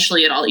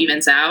eventually it all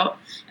evens out.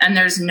 And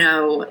there's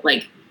no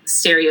like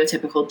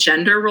stereotypical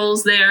gender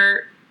roles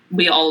there.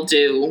 We all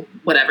do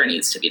whatever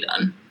needs to be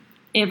done.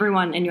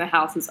 Everyone in your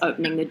house is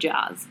opening the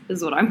jars,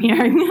 is what I'm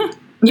hearing.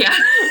 Yeah.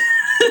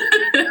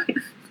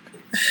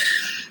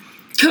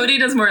 Cody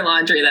does more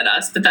laundry than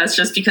us, but that's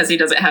just because he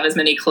doesn't have as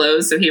many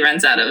clothes, so he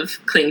runs out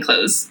of clean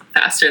clothes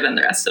faster than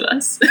the rest of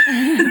us.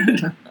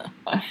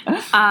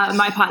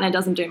 My partner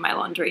doesn't do my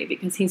laundry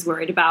because he's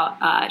worried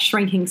about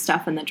shrinking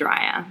stuff in the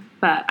dryer,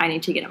 but I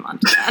need to get him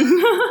onto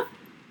that.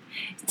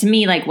 To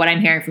me, like, what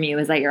I'm hearing from you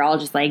is that you're all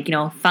just like,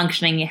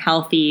 functioning,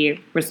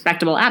 healthy,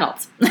 respectable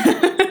adults.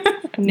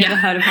 Never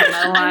heard of her in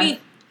my life.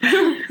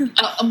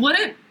 I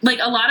mean,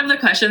 a lot of the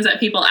questions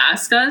that people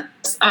ask us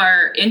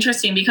are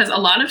interesting because a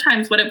lot of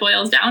times what it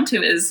boils down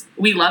to is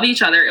we love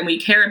each other and we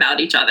care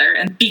about each other.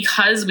 And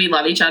because we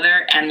love each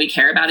other and we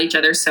care about each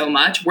other so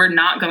much, we're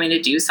not going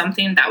to do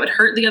something that would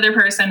hurt the other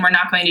person. We're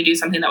not going to do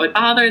something that would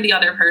bother the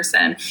other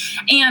person.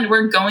 And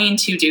we're going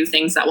to do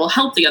things that will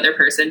help the other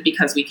person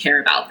because we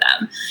care about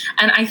them.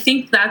 And I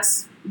think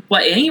that's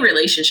what any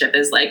relationship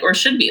is like or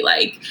should be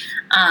like,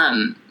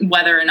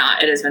 whether or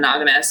not it is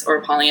monogamous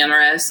or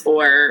polyamorous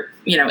or,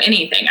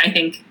 anything. I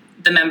think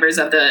the members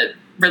of the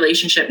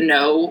relationship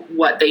know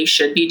what they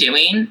should be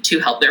doing to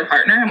help their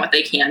partner and what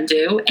they can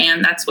do,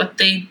 and that's what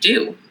they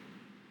do.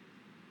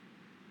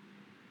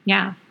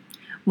 Yeah.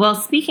 Well,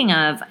 speaking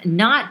of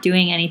not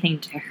doing anything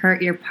to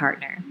hurt your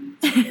partner.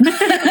 An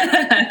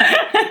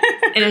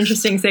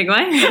interesting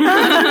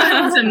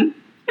segue.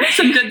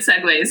 Some good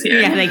segues here.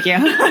 Yeah, thank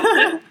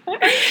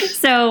you.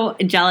 So,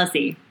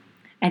 jealousy.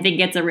 I think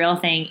it's a real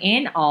thing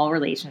in all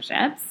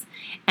relationships.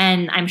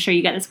 And I'm sure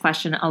you get this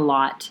question a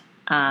lot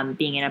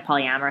being in a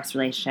polyamorous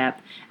relationship.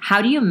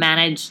 How do you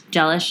manage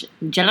jealousy?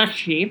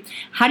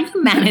 How do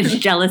you manage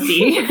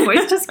jealousy?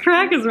 Voice just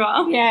crack as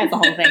well. Yeah, it's a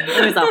whole thing.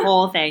 It was a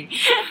whole thing.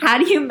 How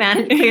do you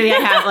manage? Clearly, I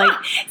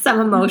have some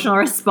emotional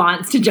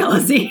response to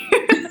jealousy.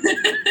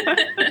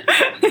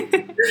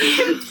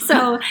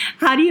 So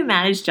how do you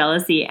manage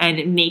jealousy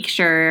and make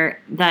sure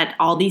that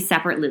all these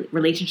separate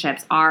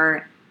relationships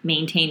are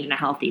maintained in a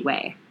healthy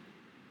way?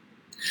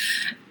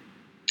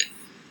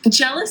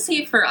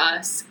 Jealousy for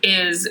us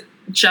is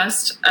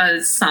just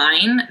a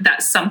sign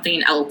that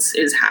something else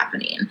is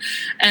happening.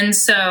 And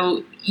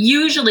so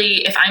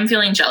usually if I'm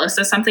feeling jealous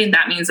of something,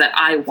 that means that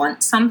I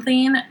want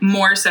something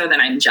more so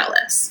than I'm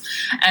jealous.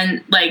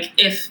 And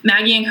if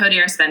Maggie and Cody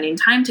are spending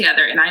time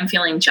together and I'm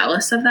feeling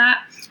jealous of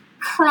that,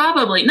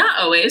 probably, not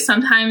always,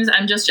 sometimes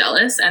I'm just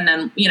jealous and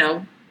then,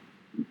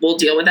 we'll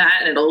deal with that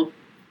and it'll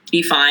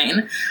be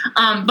fine.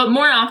 But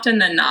more often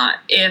than not,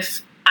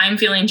 if I'm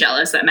feeling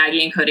jealous that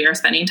Maggie and Cody are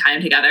spending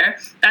time together,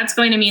 that's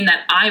going to mean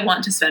that I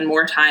want to spend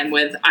more time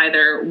with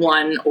either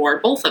one or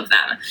both of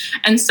them.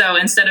 And so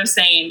instead of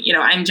saying,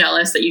 I'm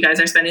jealous that you guys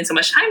are spending so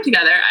much time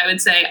together, I would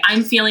say,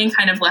 I'm feeling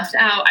kind of left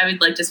out. I would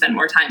like to spend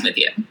more time with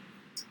you.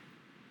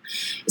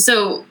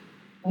 So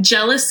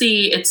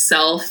jealousy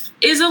itself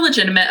is a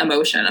legitimate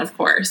emotion, of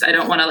course. I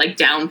don't want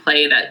to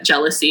downplay that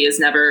jealousy is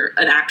never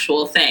an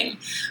actual thing.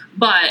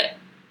 But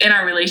in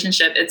our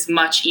relationship, it's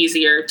much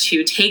easier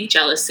to take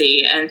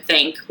jealousy and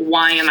think,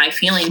 why am I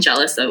feeling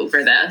jealous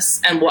over this?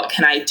 And what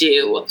can I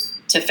do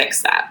to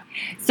fix that?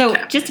 So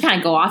just to kind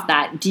of go off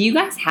that, do you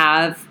guys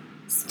have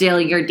still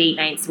your date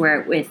nights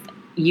where with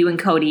you and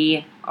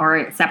Cody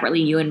or separately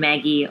you and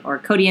Maggie or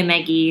Cody and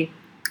Maggie?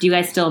 Do you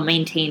guys still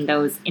maintain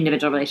those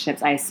individual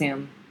relationships, I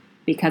assume,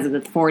 because of the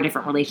 4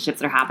 different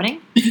relationships that are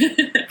happening?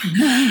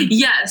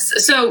 Yes.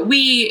 So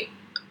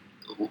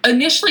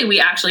initially we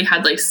actually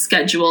had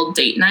scheduled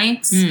date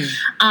nights.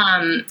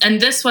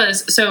 And this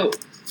was, so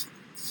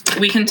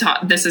we can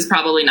talk, this is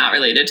probably not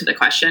related to the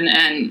question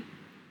and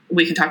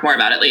we can talk more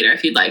about it later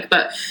if you'd like,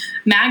 but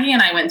Maggie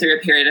and I went through a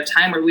period of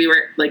time where we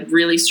were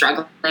really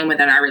struggling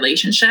within our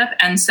relationship.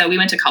 And so we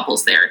went to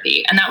couples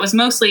therapy, and that was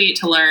mostly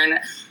to learn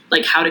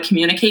how to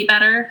communicate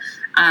better.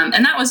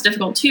 And that was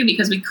difficult too,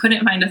 because we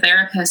couldn't find a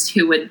therapist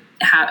who would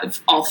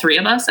have all 3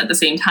 of us at the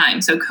same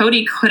time. So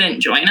Cody couldn't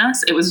join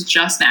us. It was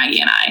just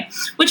Maggie and I,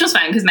 which was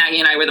fine because Maggie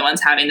and I were the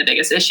ones having the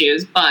biggest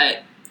issues,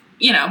 but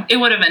it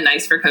would have been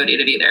nice for Cody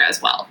to be there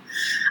as well.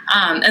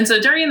 And so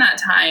during that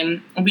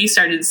time, we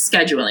started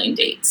scheduling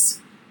dates,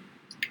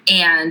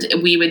 and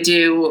we would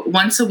do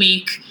once a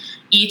week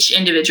each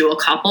individual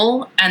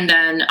couple. And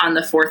then on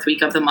the 4th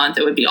week of the month,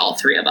 it would be all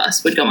 3 of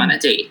us would go on a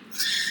date.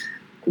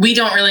 We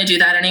don't really do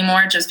that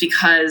anymore just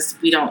because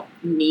we don't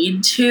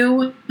need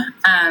to.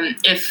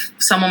 If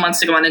someone wants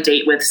to go on a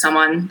date with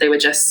someone, they would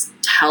just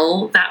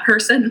tell that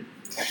person.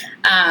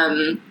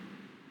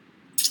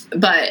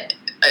 But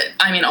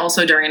I mean,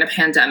 also during a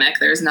pandemic,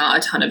 there's not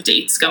a ton of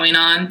dates going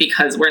on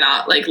because we're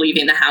not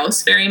leaving the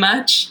house very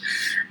much.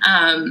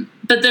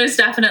 But there's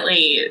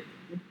definitely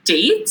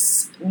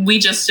dates. We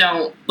just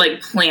don't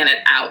plan it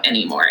out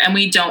anymore. And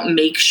we don't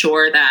make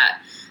sure that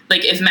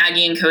if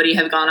Maggie and Cody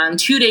have gone on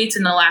 2 dates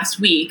in the last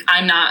week,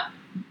 I'm not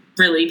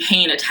really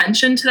paying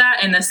attention to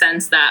that in the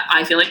sense that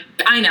I feel like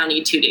I now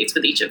need 2 dates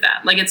with each of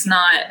them.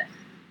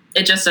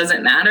 It just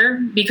doesn't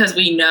matter because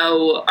we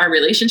know our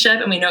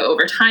relationship and we know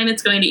over time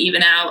it's going to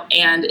even out.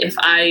 And if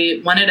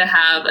I wanted to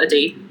have a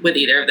date with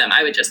either of them,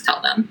 I would just tell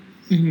them.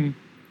 Mm-hmm.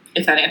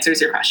 If that answers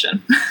your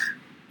question.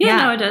 Yeah,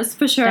 no, it does,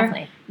 for sure.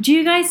 Definitely. Do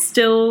you guys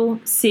still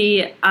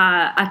see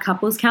a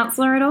couples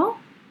counselor at all?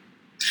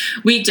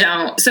 We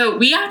don't. So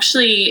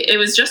it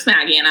was just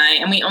Maggie and I,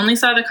 and we only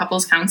saw the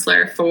couples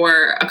counselor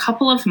for a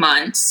couple of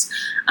months,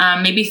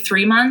 maybe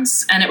 3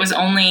 months. And it was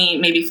only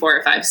maybe 4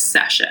 or 5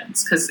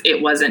 sessions because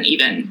it wasn't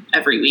even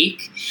every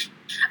week.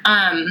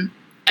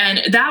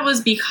 And that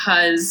was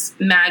because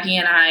Maggie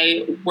and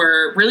I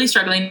were really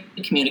struggling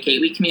to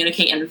communicate. We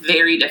communicate in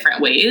very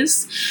different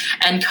ways.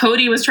 And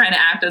Cody was trying to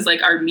act as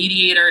like our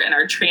mediator and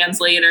our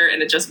translator,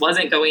 and it just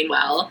wasn't going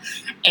well.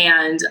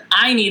 And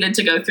I needed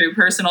to go through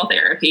personal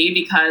therapy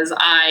because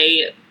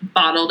I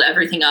bottled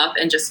everything up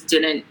and just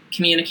didn't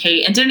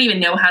communicate and didn't even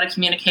know how to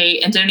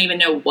communicate and didn't even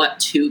know what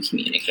to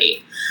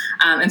communicate.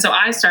 And so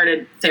I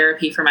started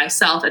therapy for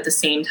myself at the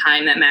same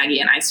time that Maggie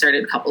and I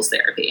started couples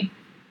therapy.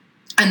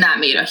 And that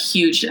made a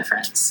huge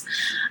difference.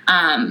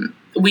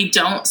 We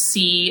don't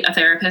see a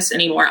therapist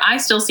anymore. I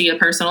still see a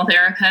personal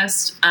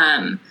therapist.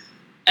 And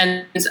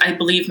I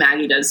believe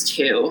Maggie does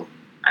too.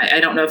 I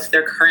don't know if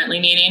they're currently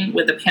meeting.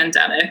 With the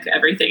pandemic.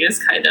 Everything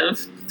is kind of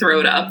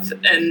thrown up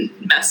and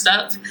messed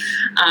up.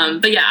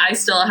 But yeah, I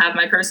still have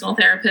my personal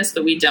therapist,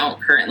 but we don't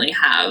currently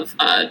have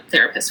a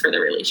therapist for the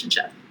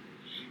relationship.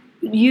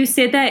 You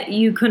said that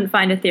you couldn't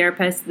find a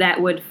therapist that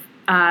would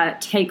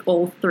take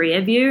all three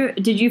of you.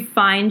 Did you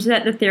find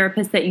that the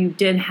therapist that you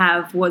did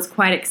have was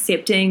quite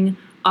accepting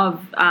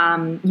of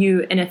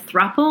you in a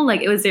throuple?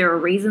 Like, was there a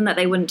reason that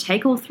they wouldn't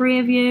take all three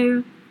of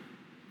you?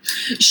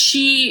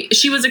 She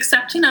was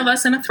accepting of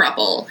us in a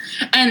throuple,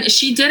 and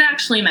she did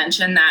actually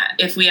mention that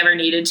if we ever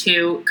needed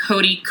to,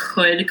 Cody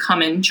could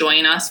come and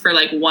join us for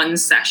like one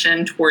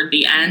session toward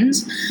the end.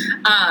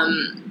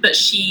 But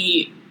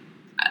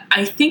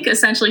I think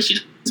essentially she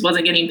just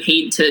wasn't getting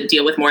paid to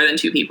deal with more than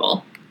two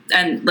people.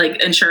 And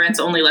like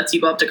insurance only lets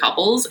you go up to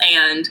couples,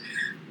 and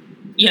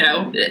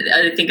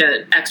I think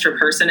an extra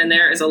person in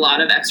there is a lot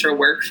of extra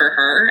work for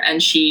her,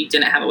 and she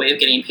didn't have a way of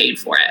getting paid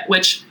for it,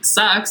 which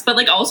sucks. But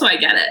like, also I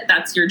get it.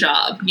 That's your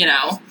job,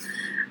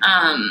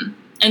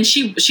 And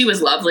she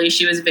was lovely.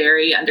 She was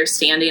very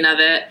understanding of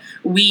it.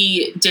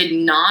 We did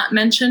not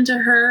mention to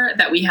her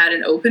that we had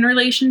an open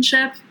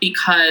relationship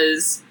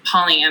because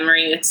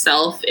polyamory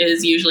itself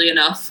is usually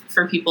enough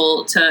for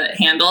people to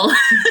handle.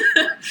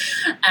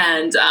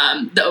 And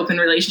the open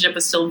relationship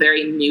was still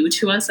very new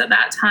to us at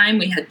that time.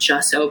 We had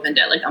just opened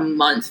it like a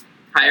month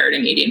prior to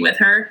meeting with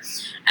her.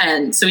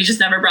 And so we just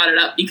never brought it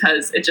up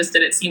because it just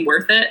didn't seem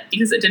worth it,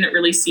 because it didn't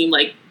really seem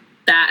like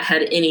that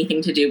had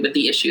anything to do with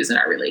the issues in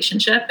our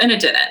relationship. And it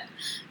didn't.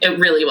 It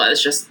really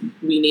was just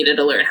we needed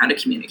to learn how to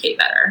communicate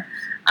better.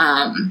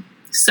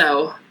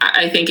 So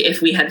I think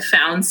if we had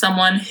found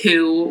someone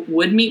who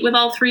would meet with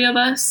all three of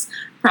us,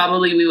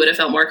 probably we would have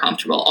felt more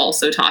comfortable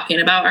also talking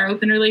about our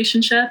open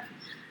relationship.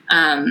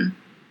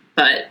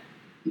 But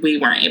we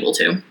weren't able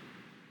to.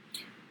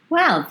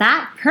 Well,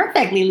 that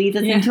perfectly leads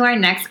us into our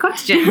next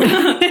question.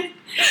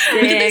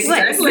 It's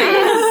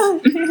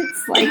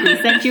like we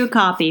sent you a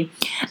copy.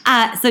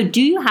 So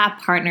do you have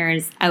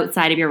partners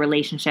outside of your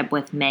relationship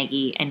with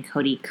Maggie and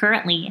Cody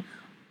currently?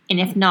 And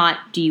if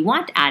not, do you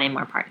want to add in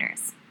more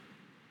partners?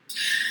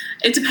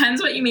 It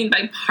depends what you mean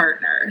by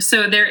partner.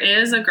 So there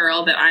is a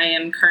girl that I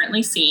am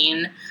currently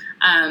seeing.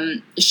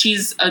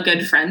 She's a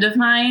good friend of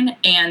mine,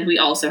 and we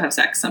also have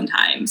sex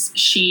sometimes.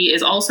 She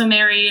is also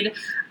married.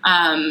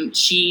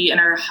 She's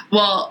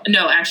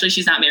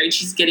not married.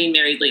 She's getting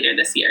married later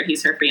this year.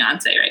 He's her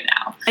fiance right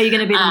now. Are you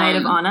going to be the maid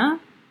of honor?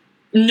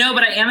 No,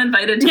 but I am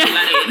invited to the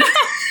wedding.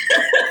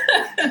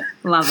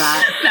 Love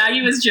that.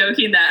 Maggie was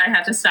joking that I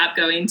have to stop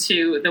going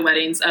to the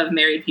weddings of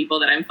married people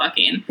that I'm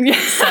fucking.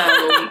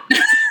 So,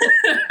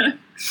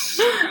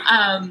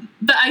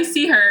 but I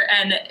see her,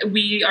 and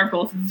we are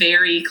both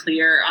very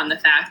clear on the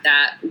fact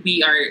that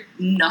we are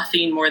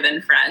nothing more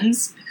than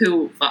friends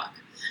who fuck.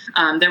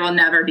 There will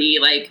never be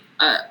like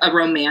a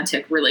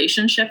romantic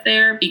relationship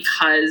there,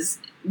 because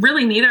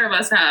really neither of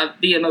us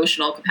have the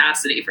emotional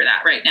capacity for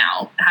that right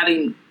now.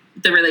 Having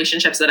the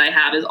relationships that I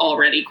have is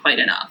already quite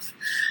enough,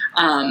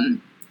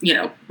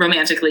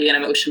 romantically and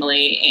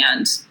emotionally,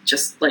 and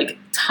just like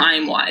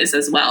time wise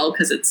as well,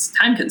 because it's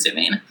time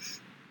consuming.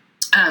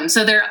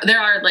 So there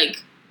are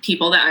like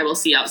people that I will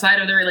see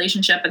outside of the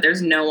relationship, but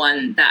there's no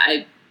one that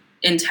I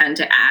intend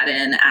to add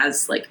in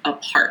as like a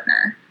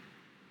partner.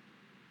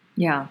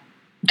 Yeah.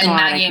 And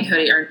Maggie and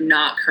Cody are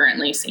not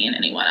currently seeing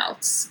anyone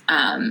else.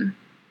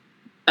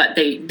 But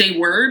they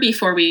were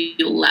before we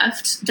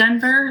left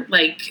Denver.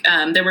 Like,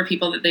 there were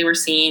people that they were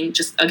seeing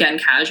just, again,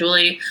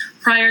 casually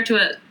prior to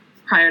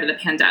the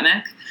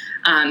pandemic.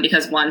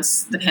 Because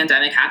once the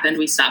pandemic happened,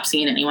 we stopped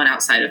seeing anyone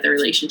outside of the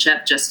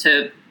relationship just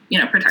to,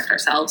 protect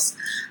ourselves.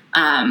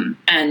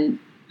 And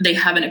they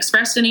haven't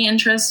expressed any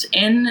interest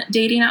in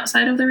dating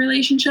outside of the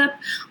relationship.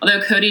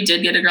 Although Cody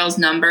did get a girl's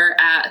number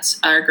at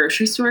our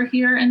grocery store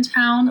here in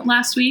town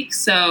last week.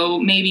 So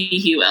maybe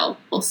he will.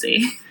 We'll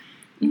see.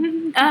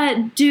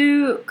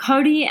 Do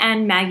Cody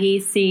and Maggie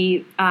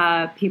see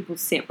people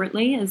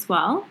separately as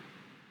well?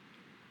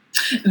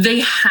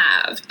 They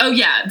have. Oh,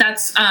 yeah.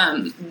 That's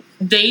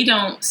they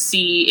don't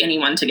see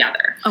anyone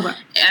together. Okay.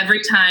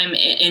 Every time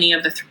any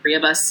of the three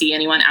of us see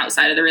anyone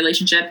outside of the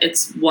relationship,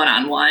 it's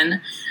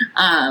one-on-one.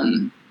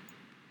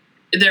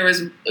 There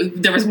was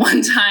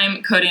one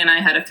time Cody and I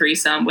had a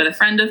threesome with a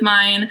friend of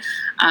mine,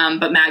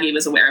 but Maggie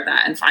was aware of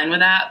that and fine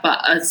with that. But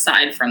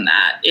aside from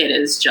that, it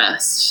is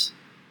just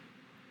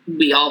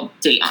we all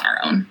date on our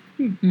own.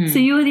 So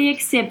you were the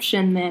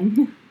exception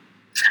then.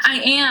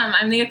 I am.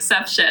 I'm the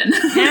exception.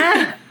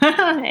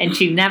 And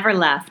she never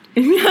left.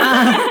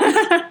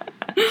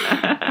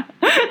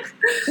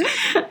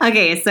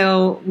 Okay,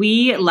 so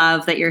we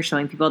love that you're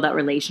showing people that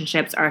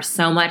relationships are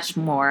so much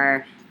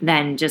more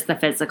than just the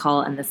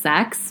physical and the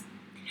sex.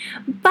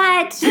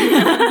 But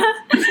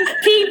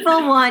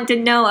people want to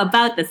know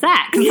about the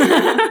sex.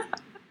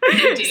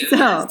 They do.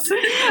 So,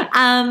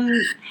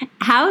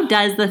 how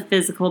does the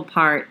physical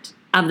part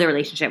of the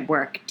relationship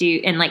work?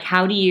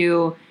 How do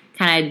you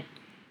kind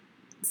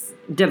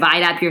of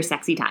divide up your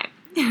sexy time?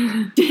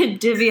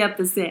 Divvy up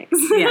the sex.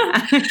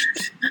 Yeah.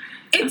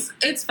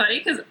 It's funny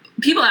because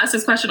people ask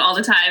this question all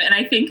the time, and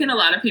I think in a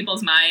lot of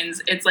people's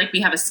minds, it's like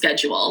we have a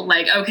schedule.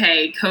 Like,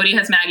 okay, Cody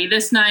has Maggie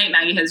this night,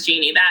 Maggie has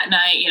Jeannie that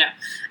night, you know.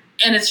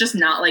 And it's just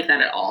not like that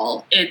at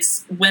all.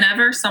 It's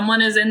whenever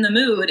someone is in the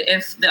mood,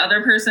 if the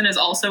other person is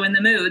also in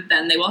the mood,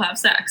 then they will have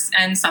sex.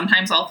 And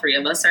sometimes all three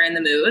of us are in the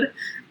mood,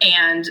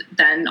 and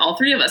then all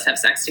three of us have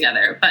sex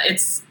together. But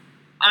it's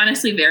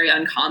honestly very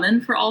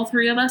uncommon for all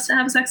three of us to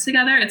have sex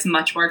together. It's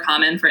much more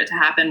common for it to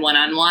happen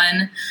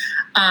one-on-one.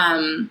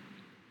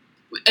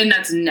 And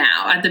that's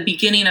now. At the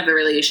beginning of the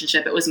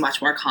relationship, it was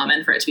much more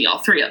common for it to be all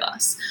three of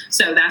us.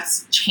 So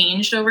that's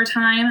changed over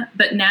time.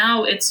 But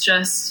now it's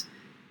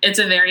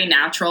a very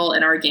natural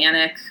and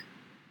organic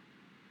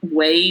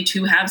way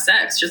to have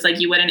sex, just like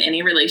you would in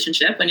any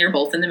relationship. When you're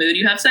both in the mood,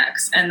 you have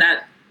sex. And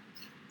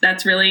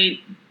that's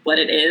really what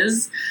it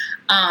is.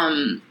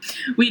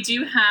 We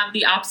do have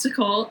the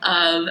obstacle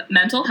of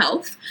mental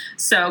health.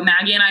 So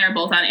Maggie and I are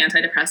both on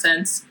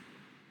antidepressants.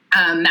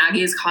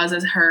 Maggie's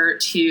causes her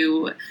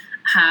to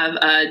have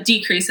a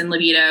decrease in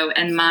libido,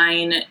 and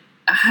mine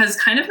has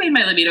kind of made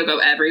my libido go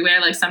everywhere.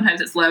 Like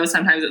sometimes it's low,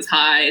 sometimes it's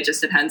high. It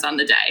just depends on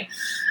the day.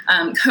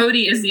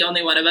 Cody is the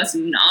only one of us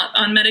not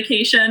on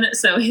medication,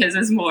 so his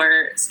is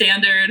more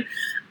standard.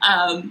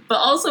 But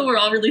also we're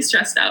all really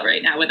stressed out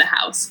right now with the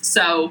house.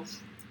 So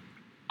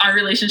our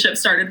relationship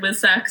started with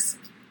sex.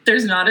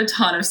 There's not a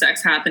ton of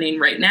sex happening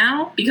right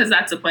now because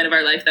that's the point of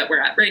our life that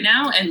we're at right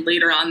now. And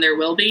later on there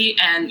will be.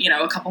 And,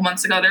 a couple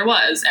months ago there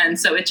was. And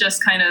so it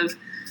just kind of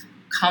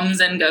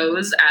comes and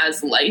goes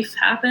as life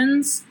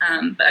happens.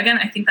 But again,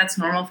 I think that's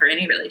normal for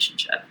any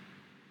relationship.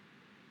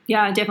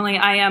 Yeah, definitely.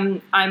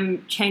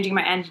 I'm changing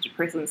my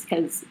antidepressants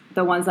because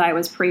the ones I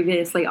was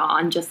previously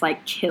on just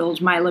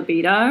killed my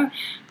libido.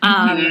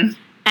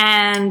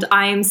 And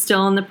I'm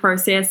still in the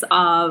process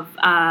of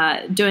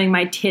doing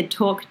my TED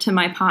talk to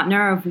my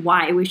partner of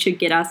why we should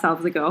get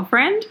ourselves a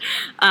girlfriend.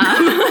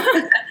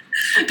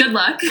 Good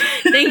luck.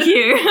 Thank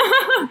you.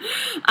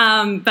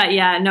 But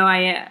yeah, no,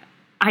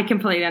 I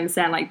completely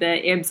understand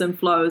the ebbs and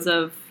flows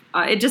of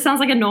it just sounds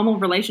like a normal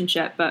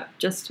relationship, but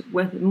just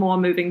with more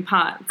moving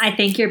parts. I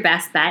think your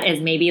best bet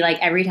is maybe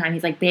every time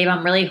he's like, babe,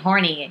 I'm really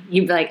horny.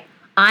 You'd be like,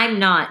 I'm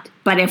not.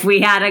 But if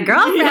we had a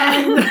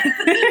girlfriend.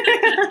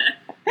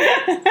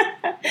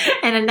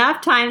 And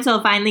enough times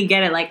he'll finally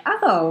get it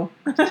oh.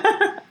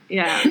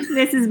 Yeah.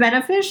 This is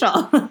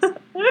beneficial.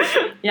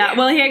 Yeah.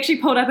 Well, he actually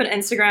pulled up an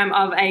Instagram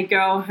of a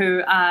girl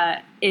who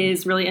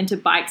is really into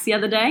bikes the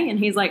other day. And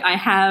he's like, I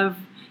have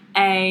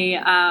a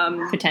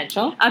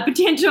potential,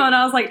 and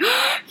I was like,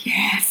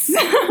 yes.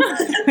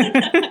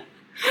 I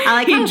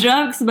like he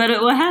jokes, but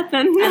it will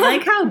happen. I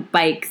like how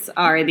bikes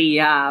are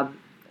the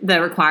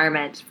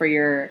requirement for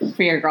your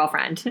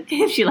girlfriend.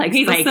 She likes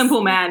He's bikes. A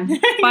simple man.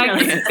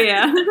 Bikes,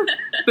 beer,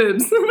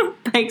 boobs.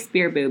 Bikes,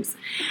 beer, boobs.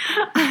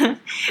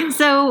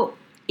 So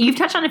you've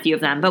touched on a few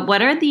of them, but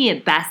what are the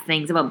best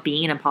things about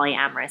being in a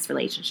polyamorous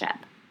relationship?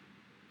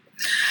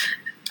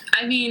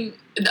 I mean,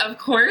 of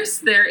course,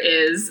 there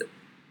is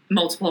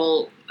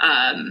multiple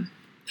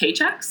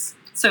paychecks.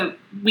 So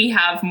we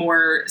have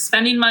more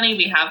spending money,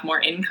 we have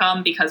more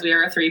income because we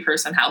are a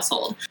 3-person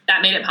household.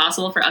 That made it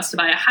possible for us to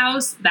buy a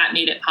house. That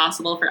made it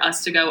possible for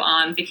us to go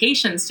on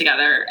vacations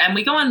together. And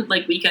we go on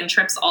weekend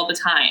trips all the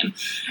time.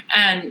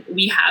 And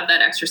we have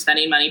that extra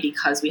spending money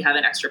because we have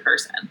an extra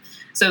person.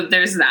 So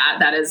there's that.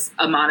 That is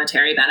a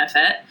monetary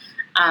benefit.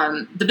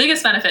 The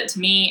biggest benefit to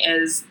me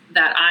is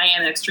that I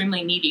am an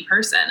extremely needy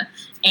person,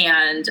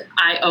 and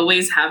I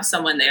always have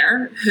someone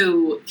there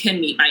who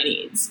can meet my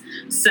needs.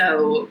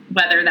 So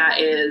whether that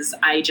is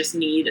I just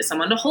need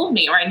someone to hold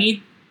me, or I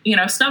need,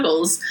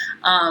 snuggles,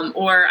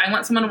 or I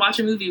want someone to watch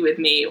a movie with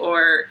me,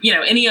 or,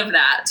 any of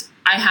that,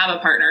 I have a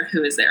partner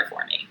who is there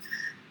for me.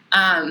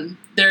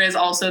 There is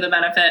also the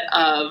benefit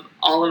of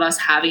all of us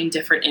having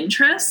different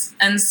interests.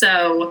 And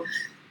so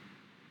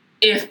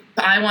if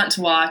I want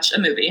to watch a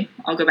movie,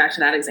 I'll go back to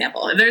that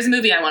example. If there's a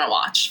movie I want to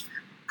watch,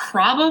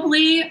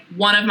 probably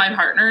one of my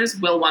partners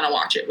will want to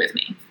watch it with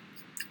me.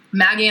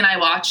 Maggie and I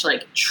watch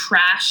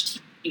trash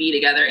TV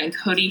together, and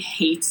Cody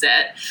hates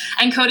it.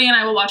 And Cody and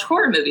I will watch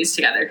horror movies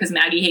together because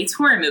Maggie hates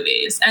horror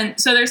movies. And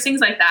so there's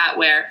things like that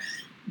where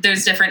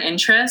there's different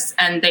interests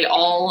and they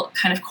all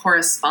kind of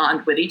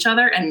correspond with each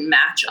other and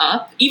match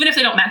up. Even if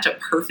they don't match up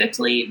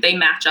perfectly, they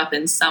match up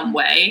in some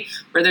way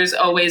where there's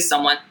always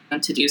someone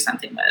to do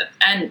something with.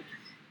 And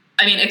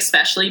I mean,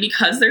 especially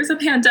because there's a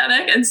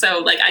pandemic. And so,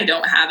 like, I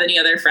don't have any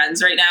other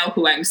friends right now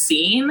who I'm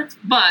seeing.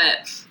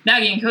 But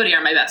Maggie and Cody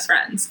are my best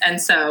friends.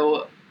 And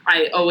so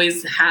I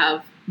always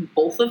have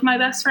both of my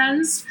best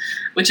friends,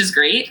 which is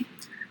great.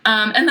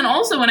 And then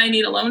also when I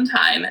need alone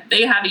time,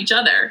 they have each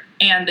other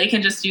and they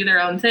can just do their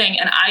own thing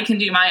and I can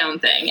do my own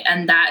thing.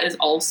 And that is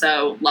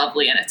also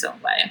lovely in its own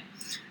way.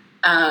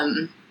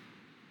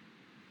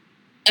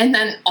 And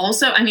then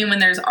also, I mean, when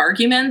there's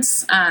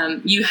arguments,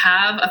 you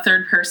have a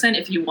third person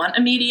if you want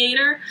a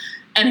mediator.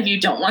 And if you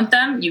don't want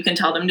them, you can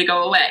tell them to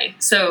go away.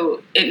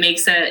 So it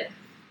makes it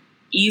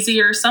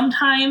easier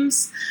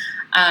sometimes.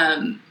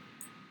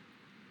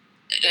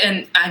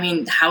 And I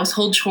mean,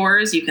 household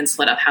chores, you can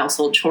split up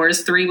household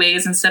chores 3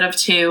 ways instead of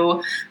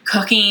 2,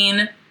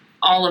 cooking,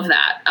 all of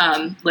that.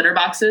 Litter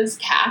boxes,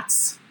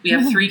 cats. We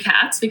have 3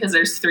 cats because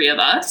there's 3 of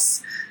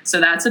us.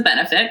 So that's a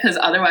benefit because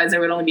otherwise there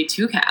would only be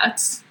 2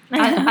 cats.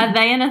 Are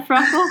they in a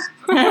throuple?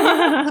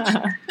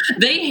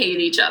 They hate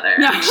each other.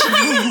 No.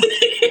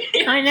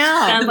 I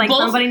know. Sounds like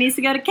somebody needs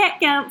to go to cat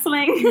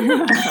counseling.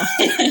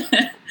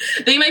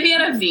 They might be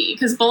at a V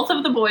because both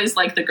of the boys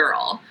like the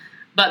girl.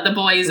 But the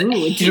boys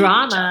hate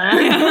drama.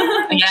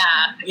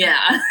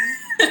 Yeah.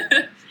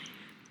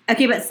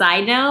 Okay, but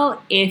side note,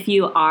 if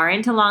you are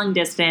into long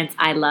distance,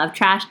 I love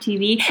trash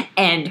TV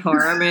and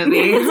horror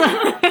movies.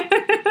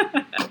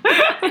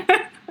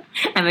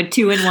 I'm a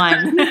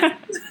 2-in-1.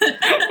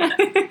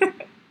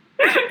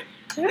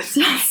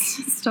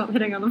 Stop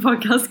hitting on the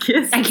podcast,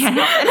 kiss. I can't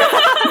help it.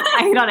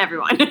 I hit on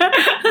everyone.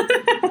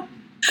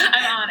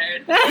 I'm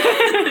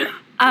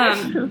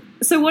honored.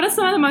 So what are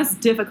some of the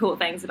most difficult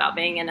things about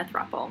being in a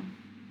throuple?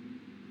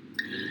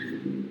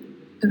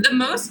 The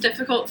most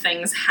difficult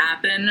things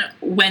happen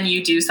when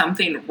you do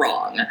something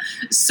wrong.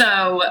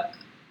 So,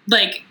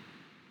 like,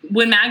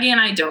 when Maggie and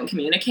I don't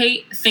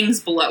communicate,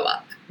 things blow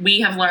up.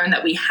 We have learned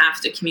that we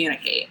have to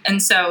communicate.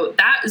 And so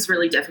that is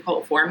really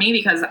difficult for me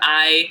because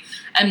I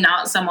am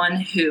not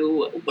someone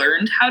who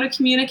learned how to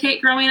communicate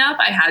growing up.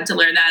 I had to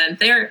learn that in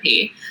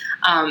therapy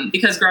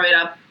because growing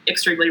up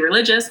extremely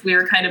religious, we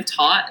were kind of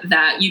taught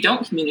that you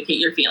don't communicate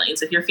your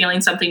feelings. If you're feeling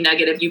something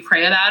negative, you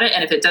pray about it.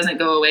 And if it doesn't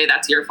go away,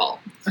 that's your fault.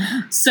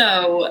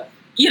 So,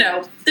 you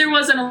know, there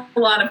wasn't a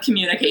lot of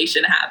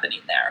communication happening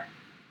there.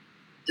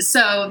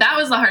 So that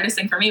was the hardest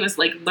thing for me was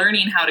like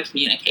learning how to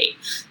communicate.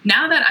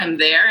 Now that I'm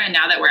there and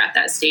now that we're at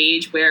that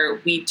stage where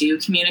we do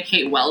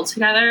communicate well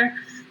together,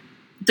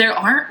 there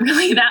aren't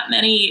really that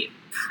many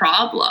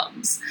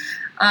problems.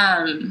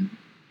 I'm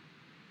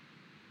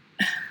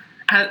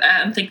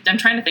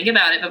trying to think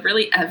about it, but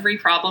really every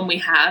problem we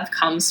have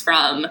comes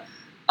from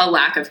a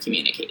lack of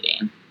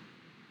communicating.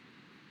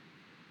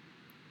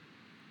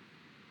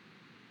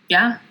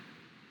 Yeah.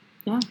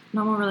 Yeah,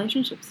 normal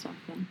relationship stuff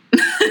then.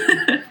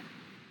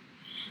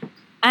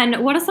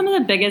 And what are some of the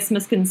biggest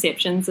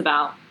misconceptions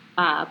about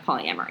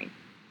polyamory?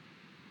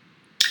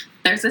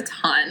 There's a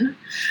ton.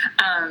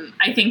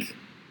 I think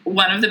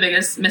one of the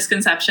biggest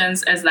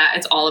misconceptions is that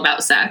it's all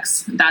about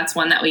sex. That's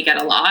one that we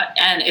get a lot,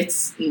 and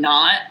it's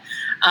not.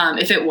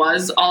 If it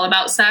was all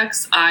about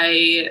sex,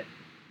 I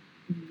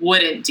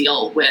wouldn't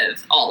deal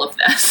with all of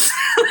this.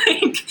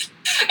 Like,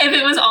 if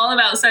it was all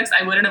about sex,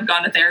 I wouldn't have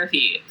gone to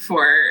therapy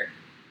for,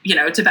 you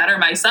know, to better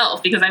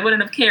myself because I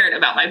wouldn't have cared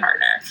about my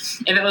partner.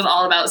 If it was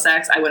all about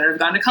sex, I wouldn't have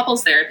gone to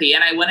couples therapy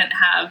and I wouldn't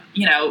have,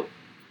 you know,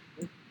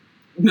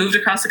 moved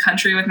across the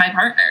country with my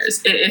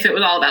partners. If it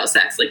was all about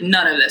sex, like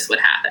none of this would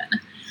happen.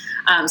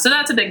 So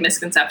that's a big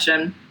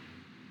misconception.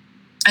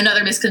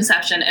 Another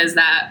misconception is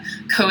that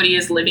Cody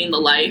is living the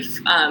life.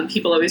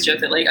 People always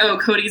joke that like, oh,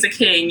 Cody's a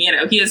king, you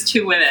know, he has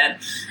 2 women.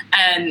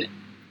 And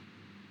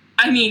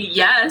I mean,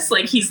 yes,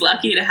 like he's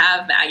lucky to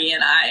have Maggie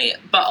and I,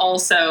 but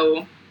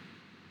also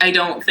I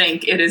don't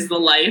think it is the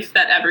life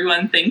that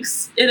everyone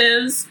thinks it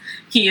is.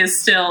 He is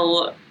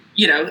still,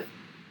 you know,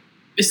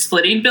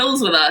 splitting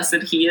bills with us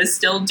and he is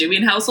still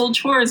doing household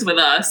chores with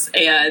us.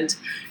 And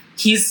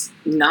he's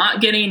not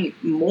getting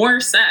more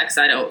sex,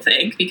 I don't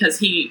think, because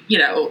he, you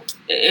know,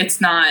 it's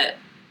not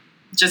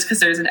just because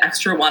there's an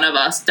extra one of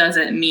us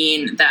doesn't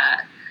mean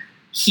that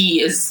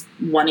he is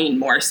wanting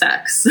more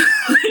sex.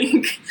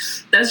 Like,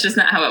 that's just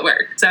not how it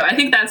works. So I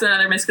think that's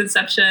another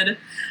misconception.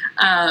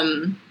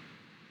 And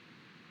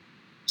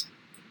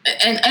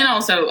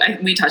also,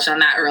 we touched on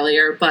that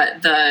earlier,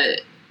 but the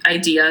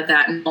idea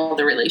that all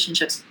the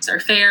relationships are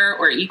fair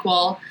or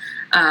equal,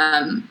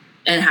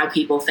 and how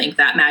people think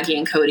that Maggie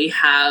and Cody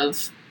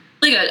have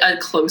like a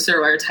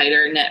closer or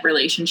tighter knit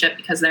relationship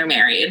because they're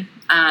married.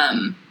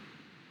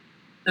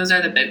 Those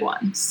are the big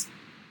ones.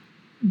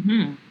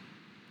 Mm-hmm.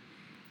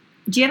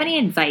 Do you have any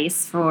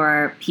advice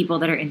for people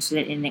that are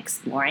interested in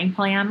exploring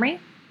polyamory?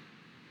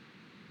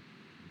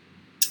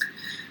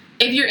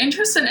 If you're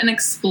interested in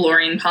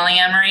exploring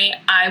polyamory,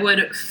 I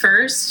would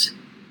first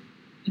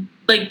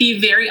like be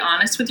very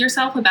honest with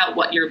yourself about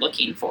what you're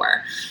looking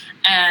for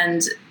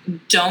and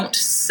don't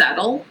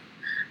settle.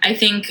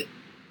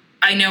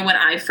 I know when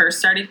I first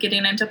started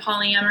getting into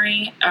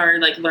polyamory or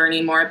like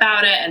learning more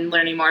about it and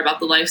learning more about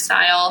the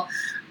lifestyle,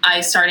 I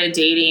started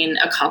dating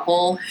a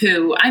couple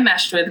who I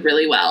meshed with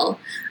really well.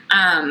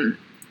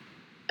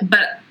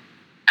 But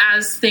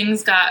as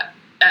things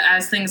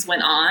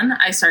went on,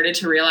 I started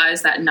to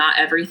realize that not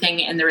everything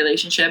in the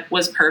relationship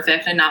was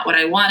perfect and not what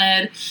I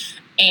wanted,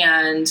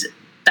 and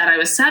that I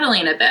was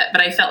settling a bit.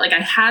 But I felt like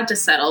I had to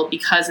settle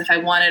because if I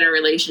wanted a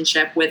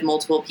relationship with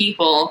multiple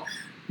people,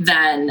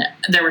 then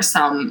there were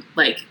some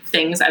like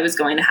things I was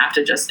going to have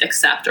to just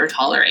accept or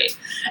tolerate.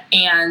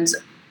 And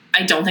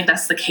I don't think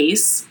that's the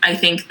case. I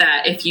think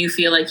that if you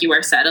feel like you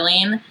are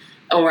settling,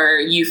 or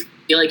you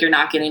feel like you're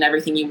not getting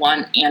everything you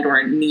want and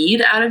or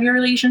need out of your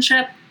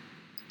relationship,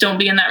 don't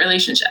be in that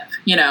relationship,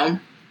 you know?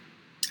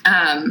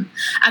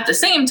 At the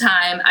same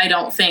time, I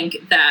don't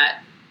think that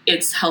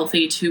it's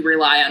healthy to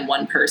rely on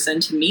one person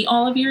to meet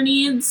all of your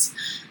needs.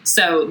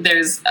 So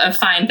there's a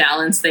fine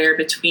balance there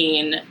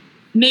between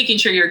making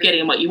sure you're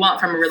getting what you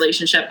want from a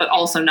relationship, but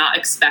also not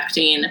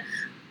expecting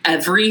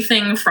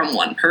everything from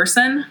one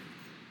person.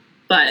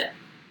 But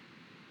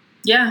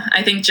yeah,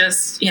 I think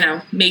just,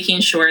 making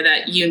sure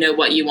that you know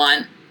what you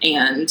want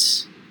and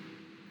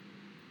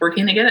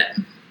working to get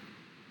it.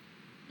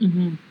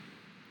 Mm-hmm.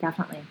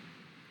 Definitely.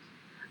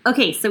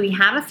 Okay, so we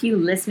have a few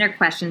listener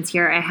questions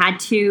here. I had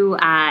to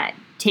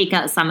take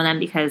out some of them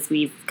because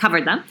we've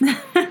covered them.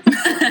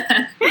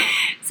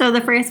 So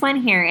the first one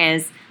here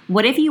is,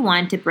 what if you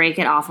want to break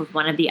it off with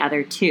one of the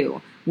other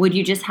two? Would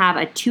you just have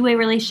a two-way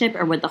relationship,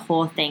 or would the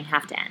whole thing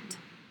have to end?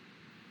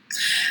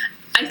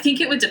 I think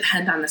it would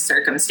depend on the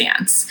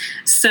circumstance.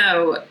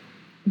 So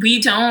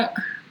we don't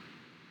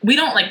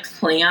like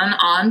plan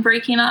on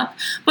breaking up,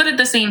 but at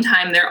the same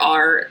time, there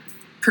are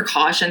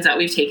precautions that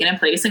we've taken in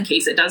place in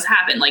case it does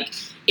happen. Like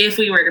if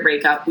we were to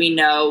break up, we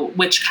know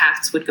which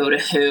cats would go to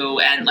who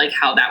and like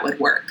how that would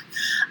work.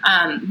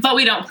 But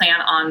we don't plan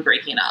on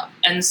breaking up.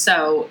 And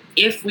so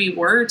if we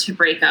were to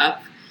break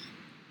up,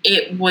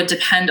 it would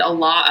depend a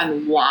lot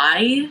on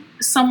why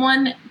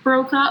someone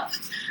broke up.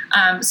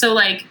 So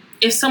like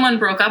if someone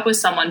broke up with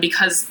someone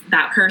because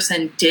that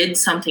person did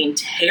something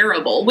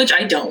terrible, which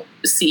I don't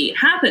see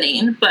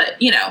happening, but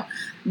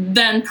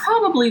then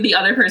probably the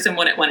other person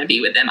wouldn't want to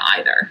be with them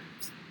either.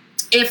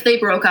 If they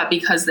broke up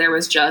because there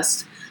was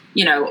just,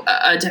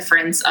 a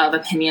difference of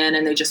opinion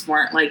and they just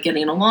weren't like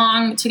getting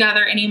along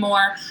together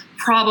anymore,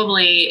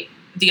 probably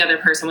the other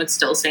person would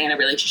still stay in a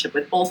relationship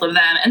with both of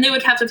them, and they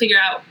would have to figure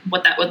out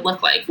what that would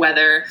look like,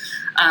 whether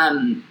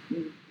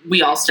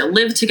we all still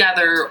live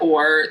together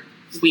or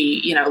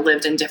we,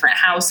 lived in different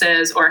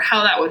houses, or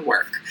how that would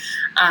work.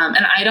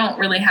 And I don't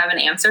really have an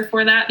answer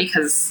for that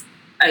because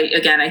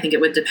I think it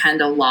would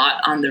depend a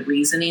lot on the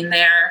reasoning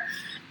there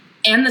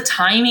and the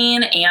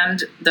timing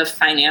and the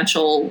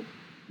financial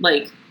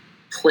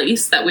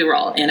place that we were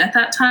all in at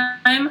that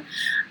time.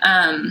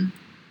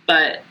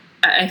 But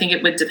I think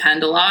it would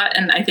depend a lot.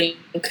 And I think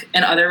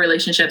in other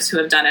relationships who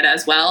have done it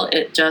as well,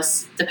 it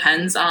just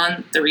depends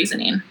on the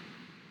reasoning.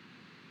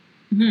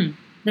 Mm-hmm.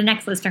 The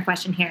next listener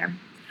question here.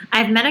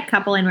 I've met a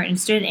couple and we're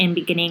interested in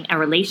beginning a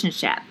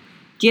relationship.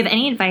 Do you have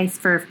any advice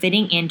for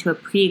fitting into a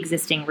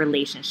pre-existing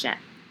relationship?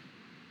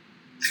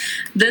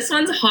 This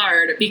one's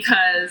hard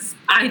because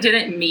I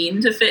didn't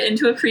mean to fit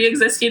into a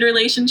pre-existing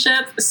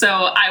relationship, so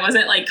I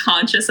wasn't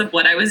conscious of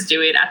what I was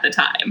doing at the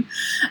time.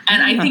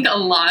 And I think a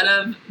lot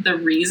of the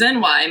reason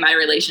why my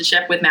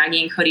relationship with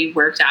Maggie and Cody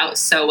worked out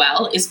so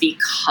well is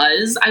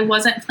because I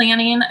wasn't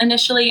planning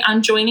initially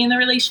on joining the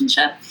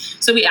relationship.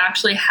 So we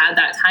actually had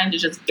that time to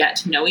just get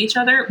to know each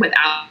other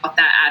without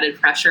that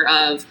added pressure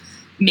of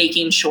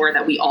making sure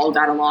that we all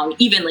got along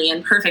evenly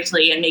and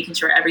perfectly and making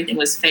sure everything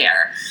was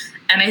fair.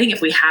 And I think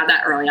if we had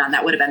that early on,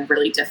 that would have been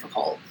really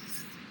difficult.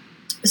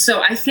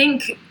 So I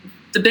think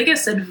the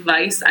biggest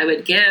advice I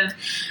would give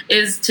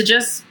is to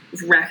just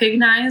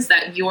recognize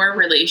that your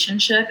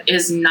relationship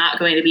is not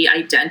going to be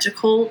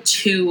identical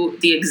to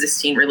the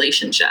existing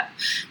relationship.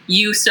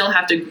 You still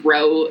have to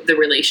grow the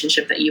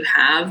relationship that you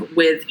have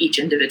with each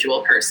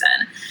individual person.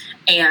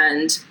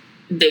 And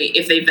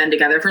if they've been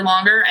together for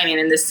longer,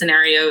 in this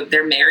scenario,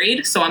 they're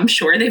married, so I'm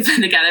sure they've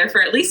been together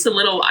for at least a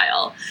little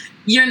while.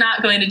 You're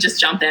not going to just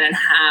jump in and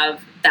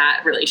have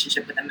that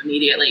relationship with them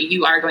immediately.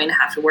 You are going to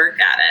have to work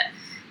at it.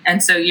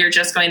 And so you're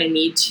just going to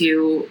need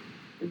to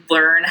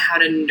learn how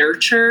to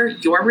nurture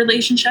your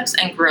relationships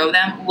and grow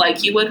them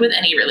like you would with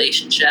any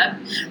relationship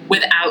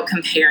without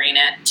comparing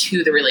it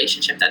to the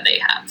relationship that they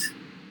have.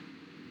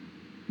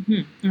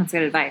 Mm-hmm. That's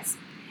good advice.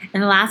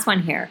 And the last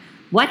one here.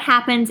 What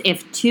happens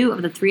if two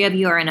of the three of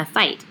you are in a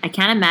fight? I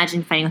can't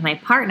imagine fighting with my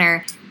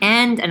partner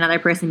and another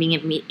person being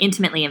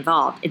intimately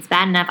involved. It's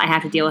bad enough I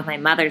have to deal with my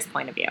mother's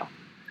point of view.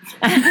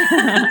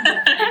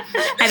 I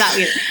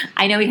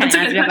know we kind of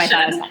answered it, but I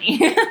thought it was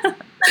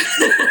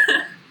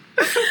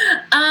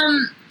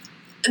funny.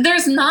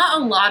 There's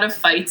not a lot of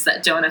fights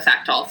that don't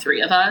affect all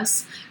three of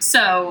us.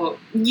 So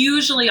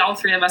usually all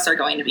three of us are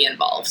going to be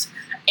involved.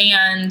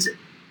 And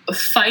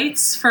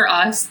fights for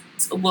us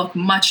look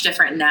much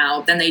different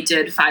now than they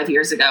did 5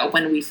 years ago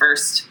when we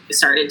first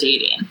started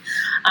dating.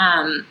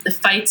 The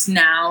fights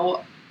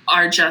now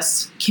are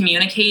just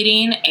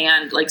communicating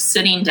and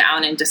sitting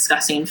down and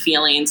discussing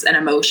feelings and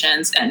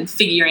emotions and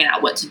figuring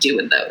out what to do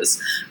with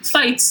those.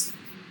 Fights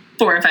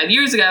 4 or 5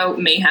 years ago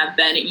may have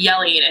been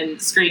yelling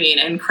and screaming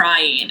and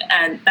crying,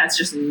 and that's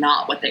just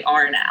not what they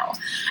are now.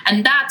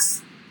 And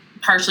that's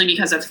partially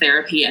because of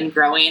therapy and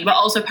growing, but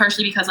also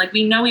partially because like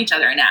we know each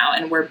other now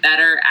and we're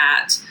better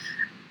at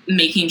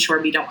making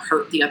sure we don't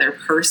hurt the other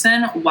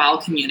person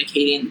while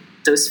communicating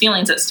those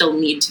feelings that still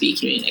need to be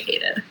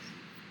communicated.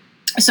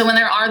 So when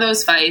there are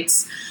those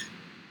fights,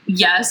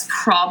 yes,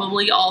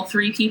 probably all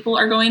 3 people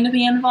are going to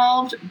be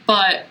involved,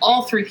 but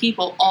all 3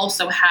 people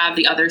also have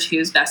the other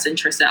 2's best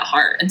interest at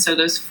heart. And so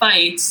those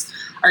fights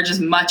are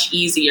just much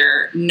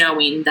easier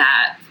knowing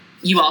that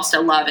you all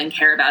still love and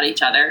care about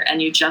each other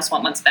and you just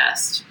want what's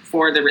best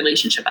for the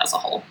relationship as a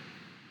whole.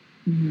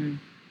 Mm-hmm.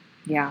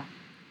 Yeah.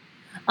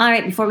 All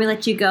right, before we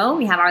let you go,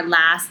 we have our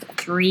last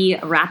 3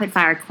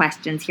 rapid-fire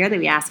questions here that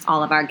we ask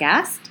all of our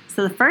guests.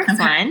 So the first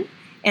one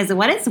is,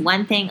 what is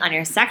one thing on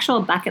your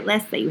sexual bucket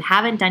list that you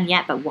haven't done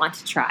yet but want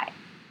to try?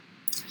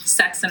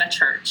 Sex in a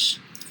church.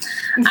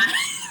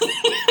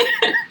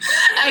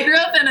 I grew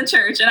up in a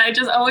church and I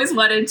just always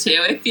wanted to.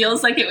 It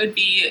feels like it would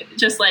be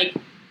just like,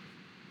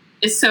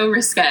 it's so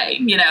risque,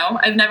 you know?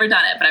 I've never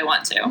done it, but I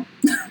want to.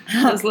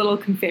 Those little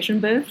confession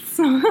booths.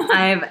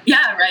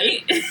 Yeah,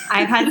 right?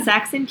 I've had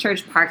sex in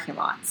church parking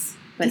lots,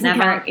 but Doesn't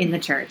never count. in the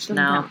church. Doesn't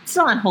No. count.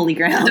 Still on holy It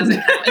ground.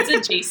 doesn't count. It's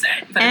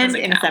adjacent, but And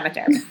it in doesn't a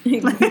count.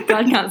 cemetery.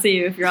 God can't see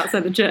you if you're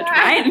outside the church,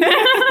 right?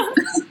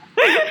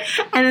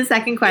 And the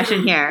second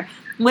question here,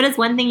 what is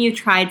one thing you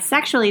tried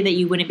sexually that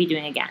you wouldn't be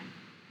doing again?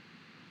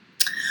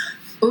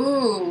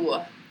 Ooh.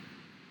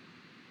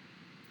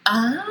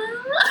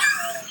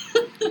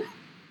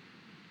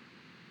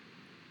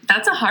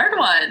 That's a hard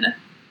one.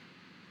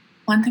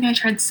 One thing I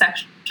tried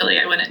sexually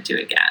I wouldn't do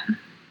again.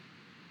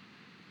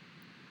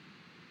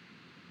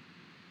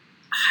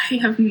 I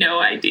have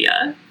no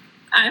idea.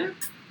 I've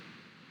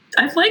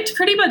liked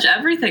pretty much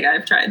everything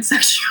I've tried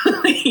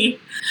sexually.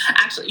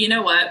 Actually, you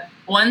know what?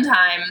 One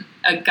time,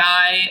 a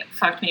guy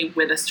fucked me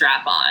with a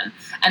strap on,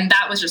 and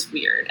that was just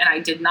weird, and I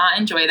did not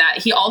enjoy that.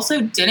 He also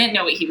didn't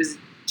know what he was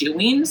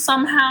doing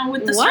somehow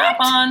with the strap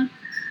on.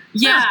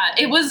 Yeah,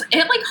 it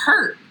like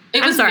hurt.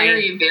 It was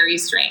very, very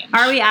strange.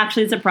 Are we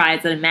actually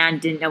surprised that a man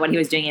didn't know what he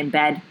was doing in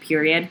bed,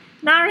 period?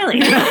 Not really.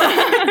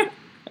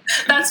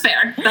 That's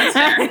fair. That's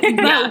fair.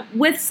 Yeah. But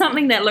with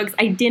something that looks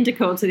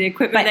identical to the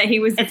equipment that he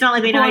was. It's not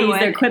like they know how to use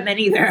their equipment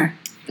either.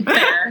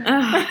 Fair.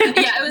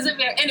 Yeah, it was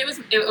okay,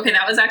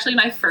 that was actually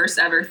my first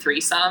ever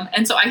threesome,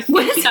 and so I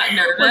think he got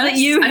nervous. Was it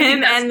you,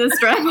 him, and the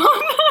strap-on?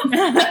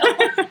 No,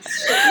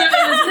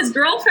 it was his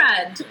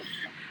girlfriend.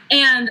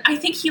 And I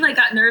think he like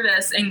got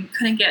nervous and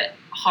couldn't get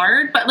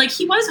hard, but like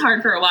he was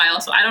hard for a while,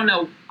 so I don't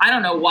know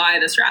why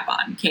the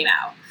strap-on came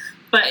out.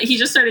 But he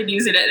just started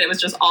using it and it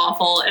was just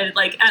awful. And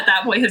like at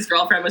that point his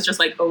girlfriend was just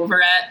like over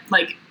it,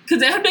 like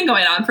because it had been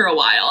going on for a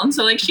while, and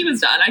so like she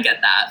was done. I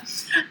get that.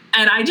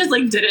 And I just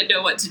like didn't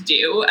know what to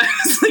do. I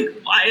was like,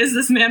 why is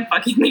this man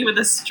fucking me with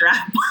a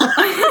strap on?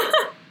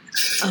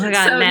 Oh my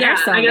god, So men yeah, are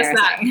so I guess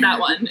embarrassing. that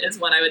one is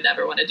one I would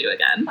never want to do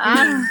again.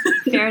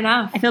 Fair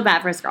enough. I feel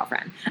bad for his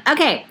girlfriend.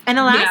 Okay, and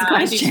the last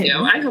question. I do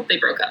too. I hope they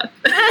broke up.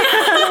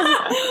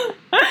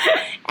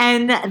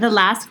 And the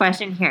last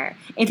question here.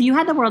 If you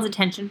had the world's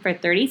attention for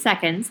 30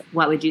 seconds,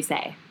 what would you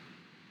say?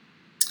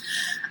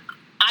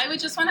 I would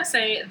just want to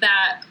say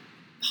that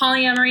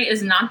polyamory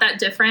is not that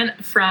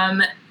different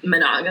from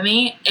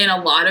monogamy in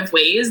a lot of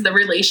ways. The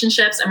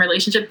relationships and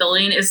relationship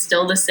building is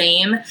still the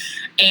same,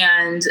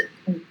 and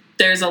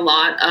there's a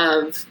lot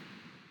of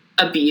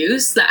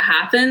abuse that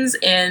happens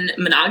in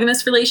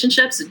monogamous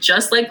relationships,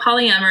 just like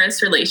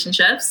polyamorous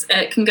relationships.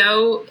 It can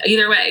go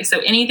either way. So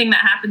anything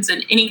that happens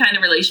in any kind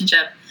of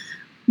relationship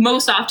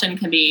most often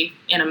can be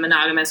in a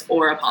monogamous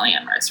or a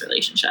polyamorous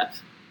relationship.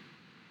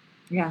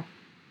 Yeah,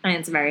 and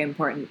it's a very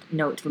important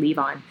note to leave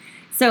on.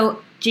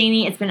 So,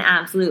 Jamie, it's been an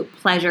absolute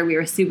pleasure. We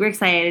were super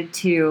excited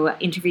to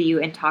interview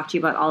you and talk to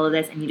you about all of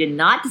this, and you did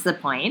not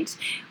disappoint.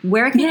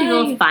 Where can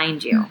people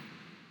find you?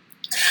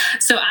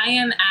 So I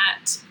am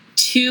at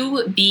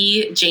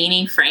 2B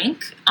Janie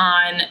Frank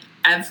on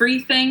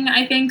everything,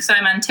 I think. So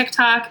I'm on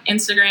TikTok,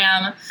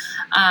 Instagram,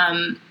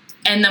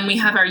 and then we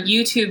have our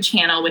YouTube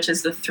channel, which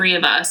is the 3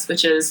 of us,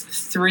 which is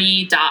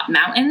 3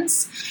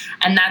 Mountains.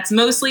 And that's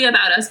mostly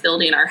about us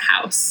building our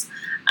house.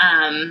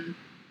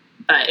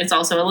 But it's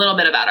also a little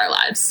bit about our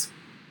lives.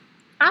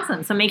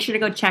 Awesome. So make sure to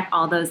go check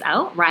all those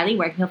out. Riley,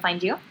 where can people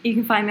find you? You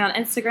can find me on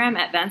Instagram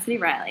at Vancity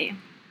Riley.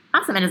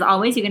 Awesome. And as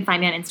always, you can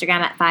find me on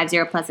Instagram at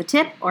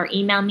 50plusatip or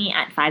email me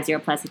at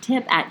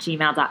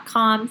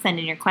 50plusatip@gmail.com. Send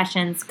in your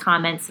questions,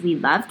 comments. We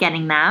love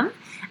getting them.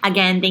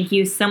 Again, thank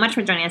you so much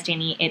for joining us,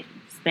 Janie. It's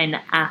been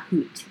a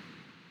hoot.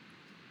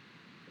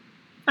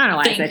 I don't know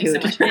why I said Thank you so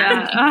hoot. much for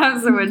having me. I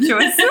have so much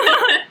choice.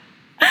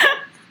 I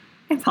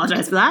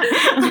apologize for that.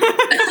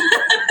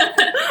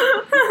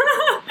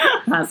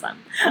 Awesome.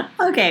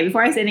 Okay,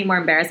 before I say anything more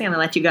embarrassing, I'm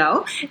going to let you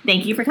go.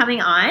 Thank you for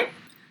coming on.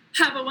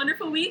 Have a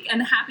wonderful week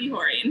and happy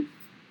whoring.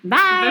 Bye.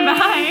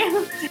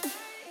 Bye.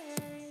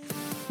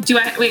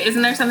 Wait,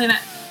 isn't there something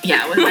that...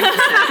 Yeah, what did I just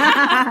say?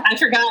 I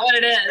forgot what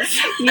it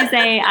is. You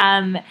say,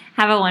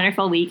 have a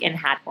wonderful week and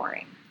hat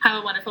pouring.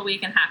 Have a wonderful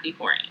week and happy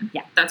whoring.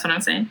 Yeah. That's what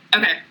I'm saying.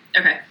 Okay.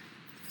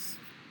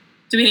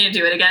 Do we need to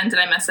do it again? Did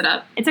I mess it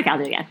up? It's okay, I'll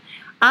do it again.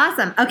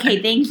 Awesome.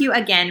 Okay, thank you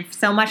again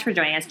so much for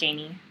joining us,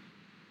 Janie.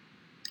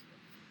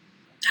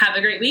 Have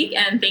a great week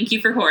and thank you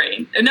for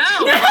whoring. No!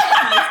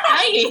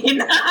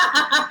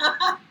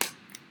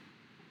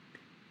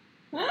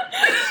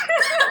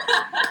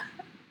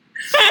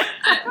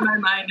 My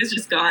mind is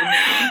just gone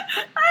now.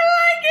 I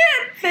like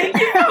it. Thank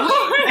you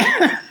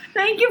for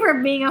thank you for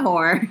being a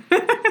whore.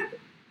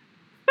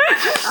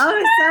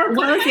 Oh, so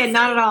close yet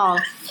not at all.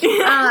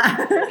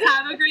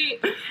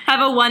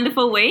 Have a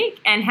wonderful week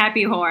and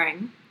happy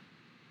whoring.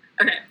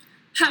 Okay.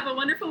 Have a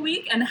wonderful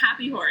week and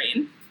happy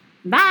whoring.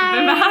 Bye.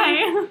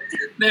 Bye.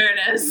 There it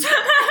is.